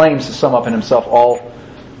himself. He claims to sum up in himself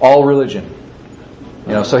all religion.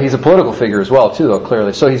 So he's a political figure as well, too, though,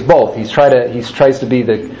 clearly. So he's both. He tries to be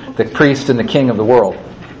the priest and the king of the world.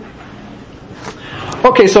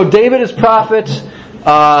 Okay, so David is prophet.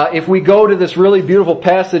 If we go to this really beautiful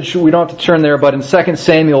passage, we don't have to turn there, but in 2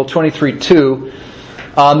 Samuel 23:2,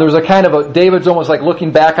 there's a kind of David's almost like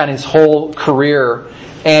looking back on his whole career,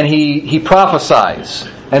 and he prophesies.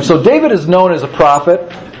 And so David is known as a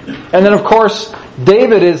prophet. And then, of course,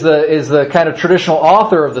 David is the kind of traditional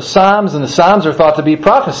author of the Psalms, and the Psalms are thought to be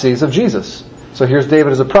prophecies of Jesus. So here's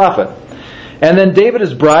David as a prophet. And then David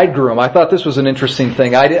as bridegroom. I thought this was an interesting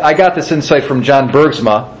thing. I got this insight from John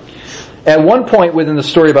Bergsma. At one point within the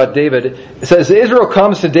story about David, it says, Israel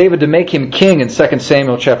comes to David to make him king in 2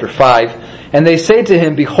 Samuel chapter 5. And they say to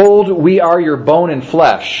him, Behold, we are your bone and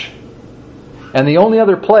flesh. And the only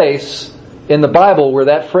other place in the Bible where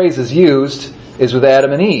that phrase is used is with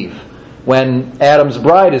Adam and Eve, when Adam's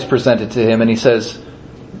bride is presented to him and he says,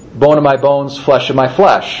 bone of my bones, flesh of my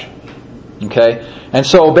flesh. Okay? And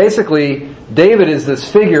so basically, David is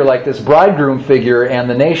this figure, like this bridegroom figure, and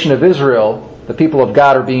the nation of Israel, the people of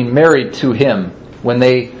God, are being married to him when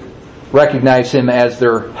they recognize him as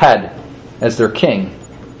their head, as their king.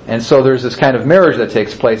 And so there's this kind of marriage that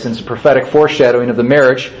takes place, and it's a prophetic foreshadowing of the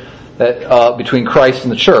marriage that between Christ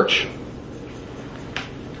and the church.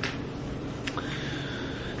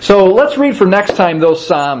 So let's read for next time those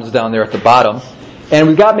Psalms down there at the bottom. And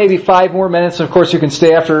we've got maybe 5 more minutes, and of course you can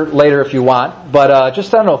stay after later if you want. But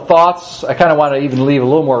just, I don't know, thoughts? I kind of want to even leave a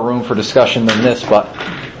little more room for discussion than this, but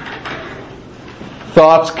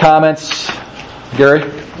thoughts, comments? Gary?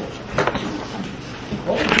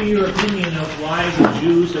 What would be your opinion of why the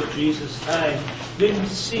Jews of Jesus' time didn't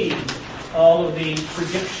see all of the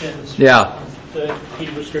predictions from the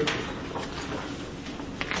Hebrew Scriptures?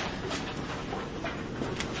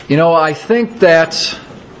 You know, I think that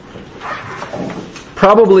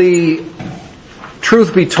probably,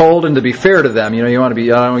 truth be told and to be fair to them, you know, I don't want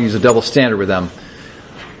to use a double standard with them.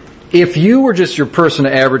 If you were just your person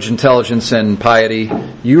of average intelligence and piety,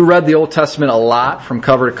 you read the Old Testament a lot from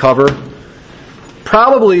cover to cover,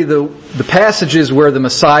 probably the passages where the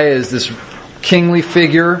Messiah is this kingly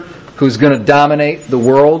figure who's going to dominate the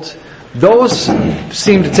world, those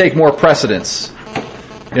seem to take more precedence.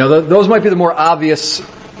 You know, those might be the more obvious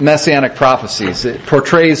messianic prophecies. It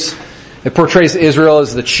portrays Israel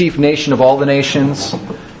as the chief nation of all the nations,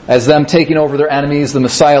 as them taking over their enemies, the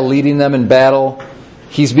Messiah leading them in battle.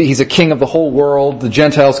 He's a king of the whole world. The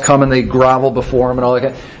Gentiles come and they grovel before him and all that. I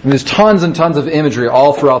mean, there's tons and tons of imagery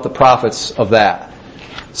all throughout the prophets of that.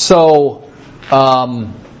 So,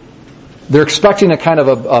 they're expecting a kind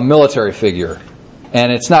of a military figure.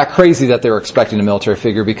 And it's not crazy that they were expecting a military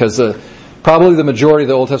figure, because probably the majority of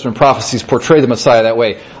the Old Testament prophecies portray the Messiah that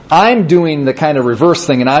way. I'm doing the kind of reverse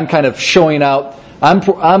thing, and I'm kind of showing out,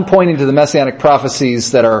 I'm pointing to the messianic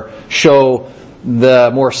prophecies that show the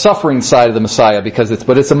more suffering side of the Messiah,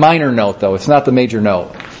 but it's a minor note though, it's not the major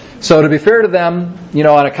note. So to be fair to them, you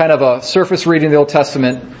know, on a kind of a surface reading of the Old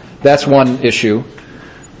Testament, that's one issue.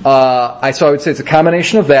 So I would say it's a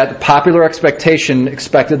combination of that. The popular expectation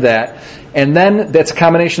expected that. And then that's a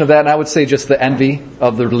combination of that, and I would say just the envy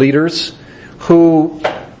of the leaders who,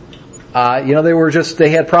 you know, they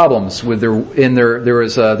had problems with there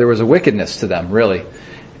was a wickedness to them, really.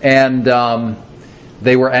 And,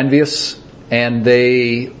 they were envious, and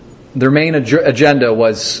their main agenda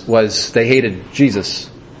was they hated Jesus.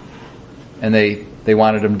 And they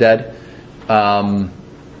wanted him dead.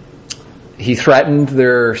 He threatened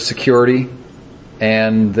their security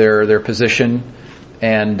and their position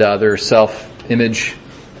and their self-image.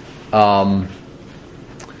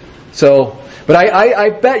 But I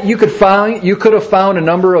bet you could have found a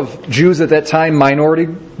number of Jews at that time, minority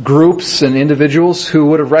groups and individuals who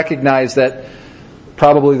would have recognized that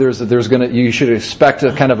probably you should expect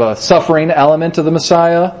a kind of a suffering element to the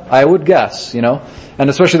Messiah, I would guess, you know, and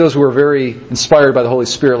especially those who were very inspired by the Holy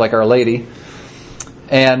Spirit, like Our Lady.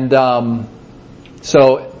 And but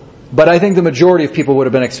I think the majority of people would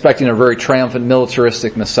have been expecting a very triumphant,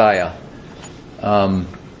 militaristic Messiah. So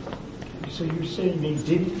you're saying they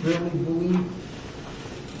didn't really believe?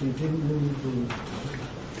 They didn't really believe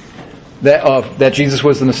that Jesus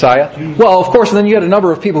was the Messiah? Well, of course, and then you had a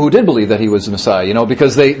number of people who did believe that he was the Messiah, you know,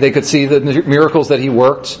 because they could see the miracles that he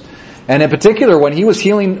worked. And in particular, when he was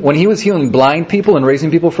healing blind people and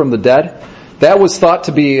raising people from the dead, that was thought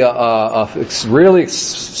to be a really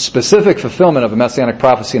specific fulfillment of a messianic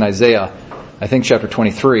prophecy in Isaiah, I think chapter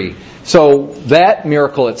 23. So that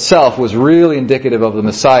miracle itself was really indicative of the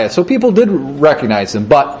Messiah. So people did recognize him,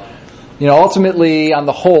 but, you know, ultimately, on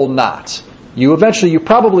the whole, not. You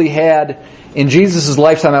probably had, in Jesus'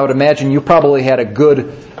 lifetime, I would imagine, you probably had a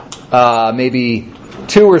good, maybe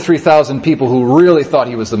 2,000 or 3,000 people who really thought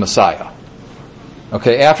he was the Messiah.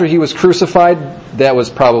 Okay, after he was crucified, that was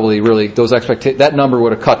probably really, that number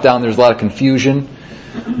would have cut down. There's a lot of confusion.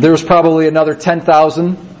 There was probably another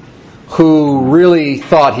 10,000 who really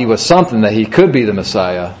thought he was something, that he could be the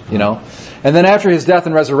Messiah, you know. And then after his death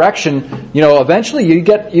and resurrection, you know, eventually you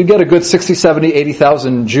get a good 60, 70,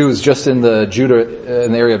 80,000 Jews just in the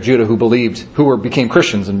area of Judah who became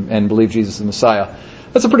Christians and believed Jesus the Messiah.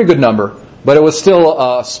 That's a pretty good number, but it was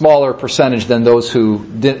still a smaller percentage than those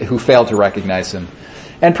who failed to recognize him.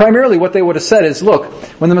 And primarily what they would have said is, look,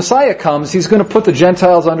 when the Messiah comes, he's going to put the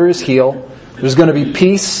Gentiles under his heel. There's going to be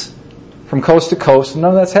peace from coast to coast, and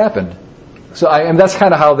none of that's happened. So and that's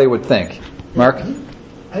kind of how they would think. Mark?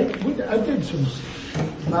 I did some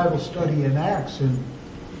Bible study in Acts, and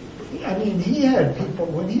I mean, he had people,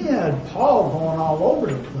 when he had Paul going all over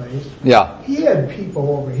the place, yeah, he had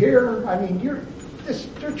people over here. I mean,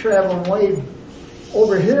 they're traveling way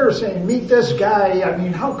over here saying, meet this guy. I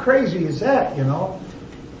mean, how crazy is that, you know?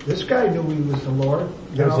 This guy knew he was the Lord.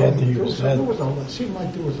 You know, it seemed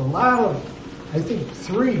like there was a lot of, I think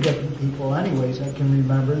 3 different people anyways I can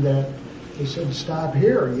remember that they said, stop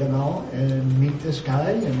here, you know, and meet this guy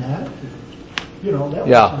and that. You know, that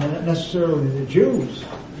wasn't necessarily the Jews,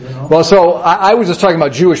 you know. Well, so I was just talking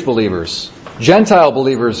about Jewish believers. Gentile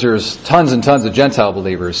believers, there's tons and tons of Gentile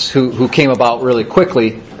believers who came about really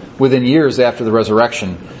quickly within years after the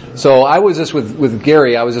resurrection. So I was just with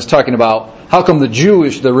Gary, I was just talking about how come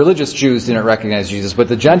the religious Jews didn't recognize Jesus, but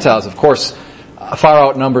the Gentiles, of course, far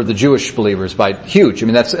outnumbered the Jewish believers by huge. I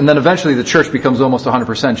mean, and then eventually the church becomes almost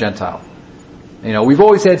 100% Gentile. You know, we've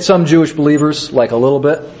always had some Jewish believers, like a little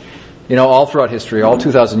bit, you know, all throughout history, all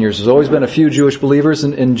 2,000 years. There's always been a few Jewish believers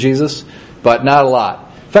in Jesus, but not a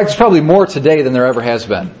lot. In fact, there's probably more today than there ever has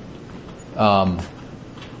been.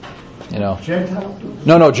 You know. Gentiles?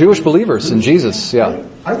 No, Jewish believers in Jesus, yeah.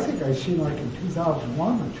 I think I seen like in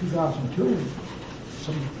 2001 or 2002,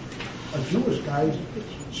 a Jewish guy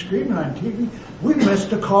screaming on TV, we missed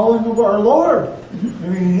the calling of our Lord. I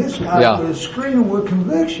mean, this guy was screaming with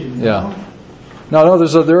conviction. You know? No,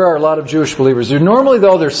 there are a lot of Jewish believers. Normally,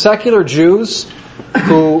 though, they're secular Jews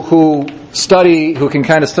who can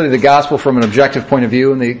kind of study the gospel from an objective point of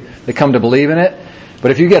view, and they come to believe in it.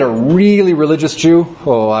 But if you get a really religious Jew,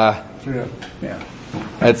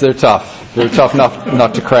 they're tough. They're tough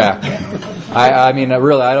enough to crack. I mean,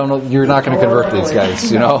 really, I don't know. You're not going to convert these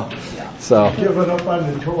guys, you know. So giving up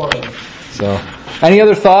on the Torah. So, any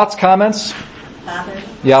other thoughts, comments? Father?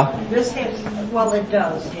 Yeah. This it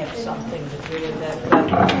does have something to do with it,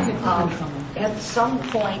 but at some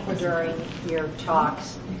point during your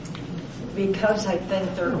talks, because I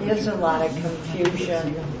think there is a lot of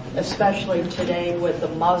confusion, especially today with the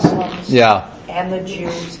Muslims and the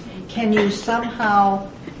Jews, can you somehow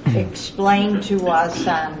explain to us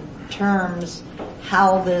on terms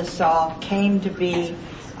how this all came to be?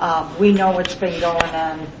 We know it's been going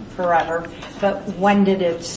on forever, but when did it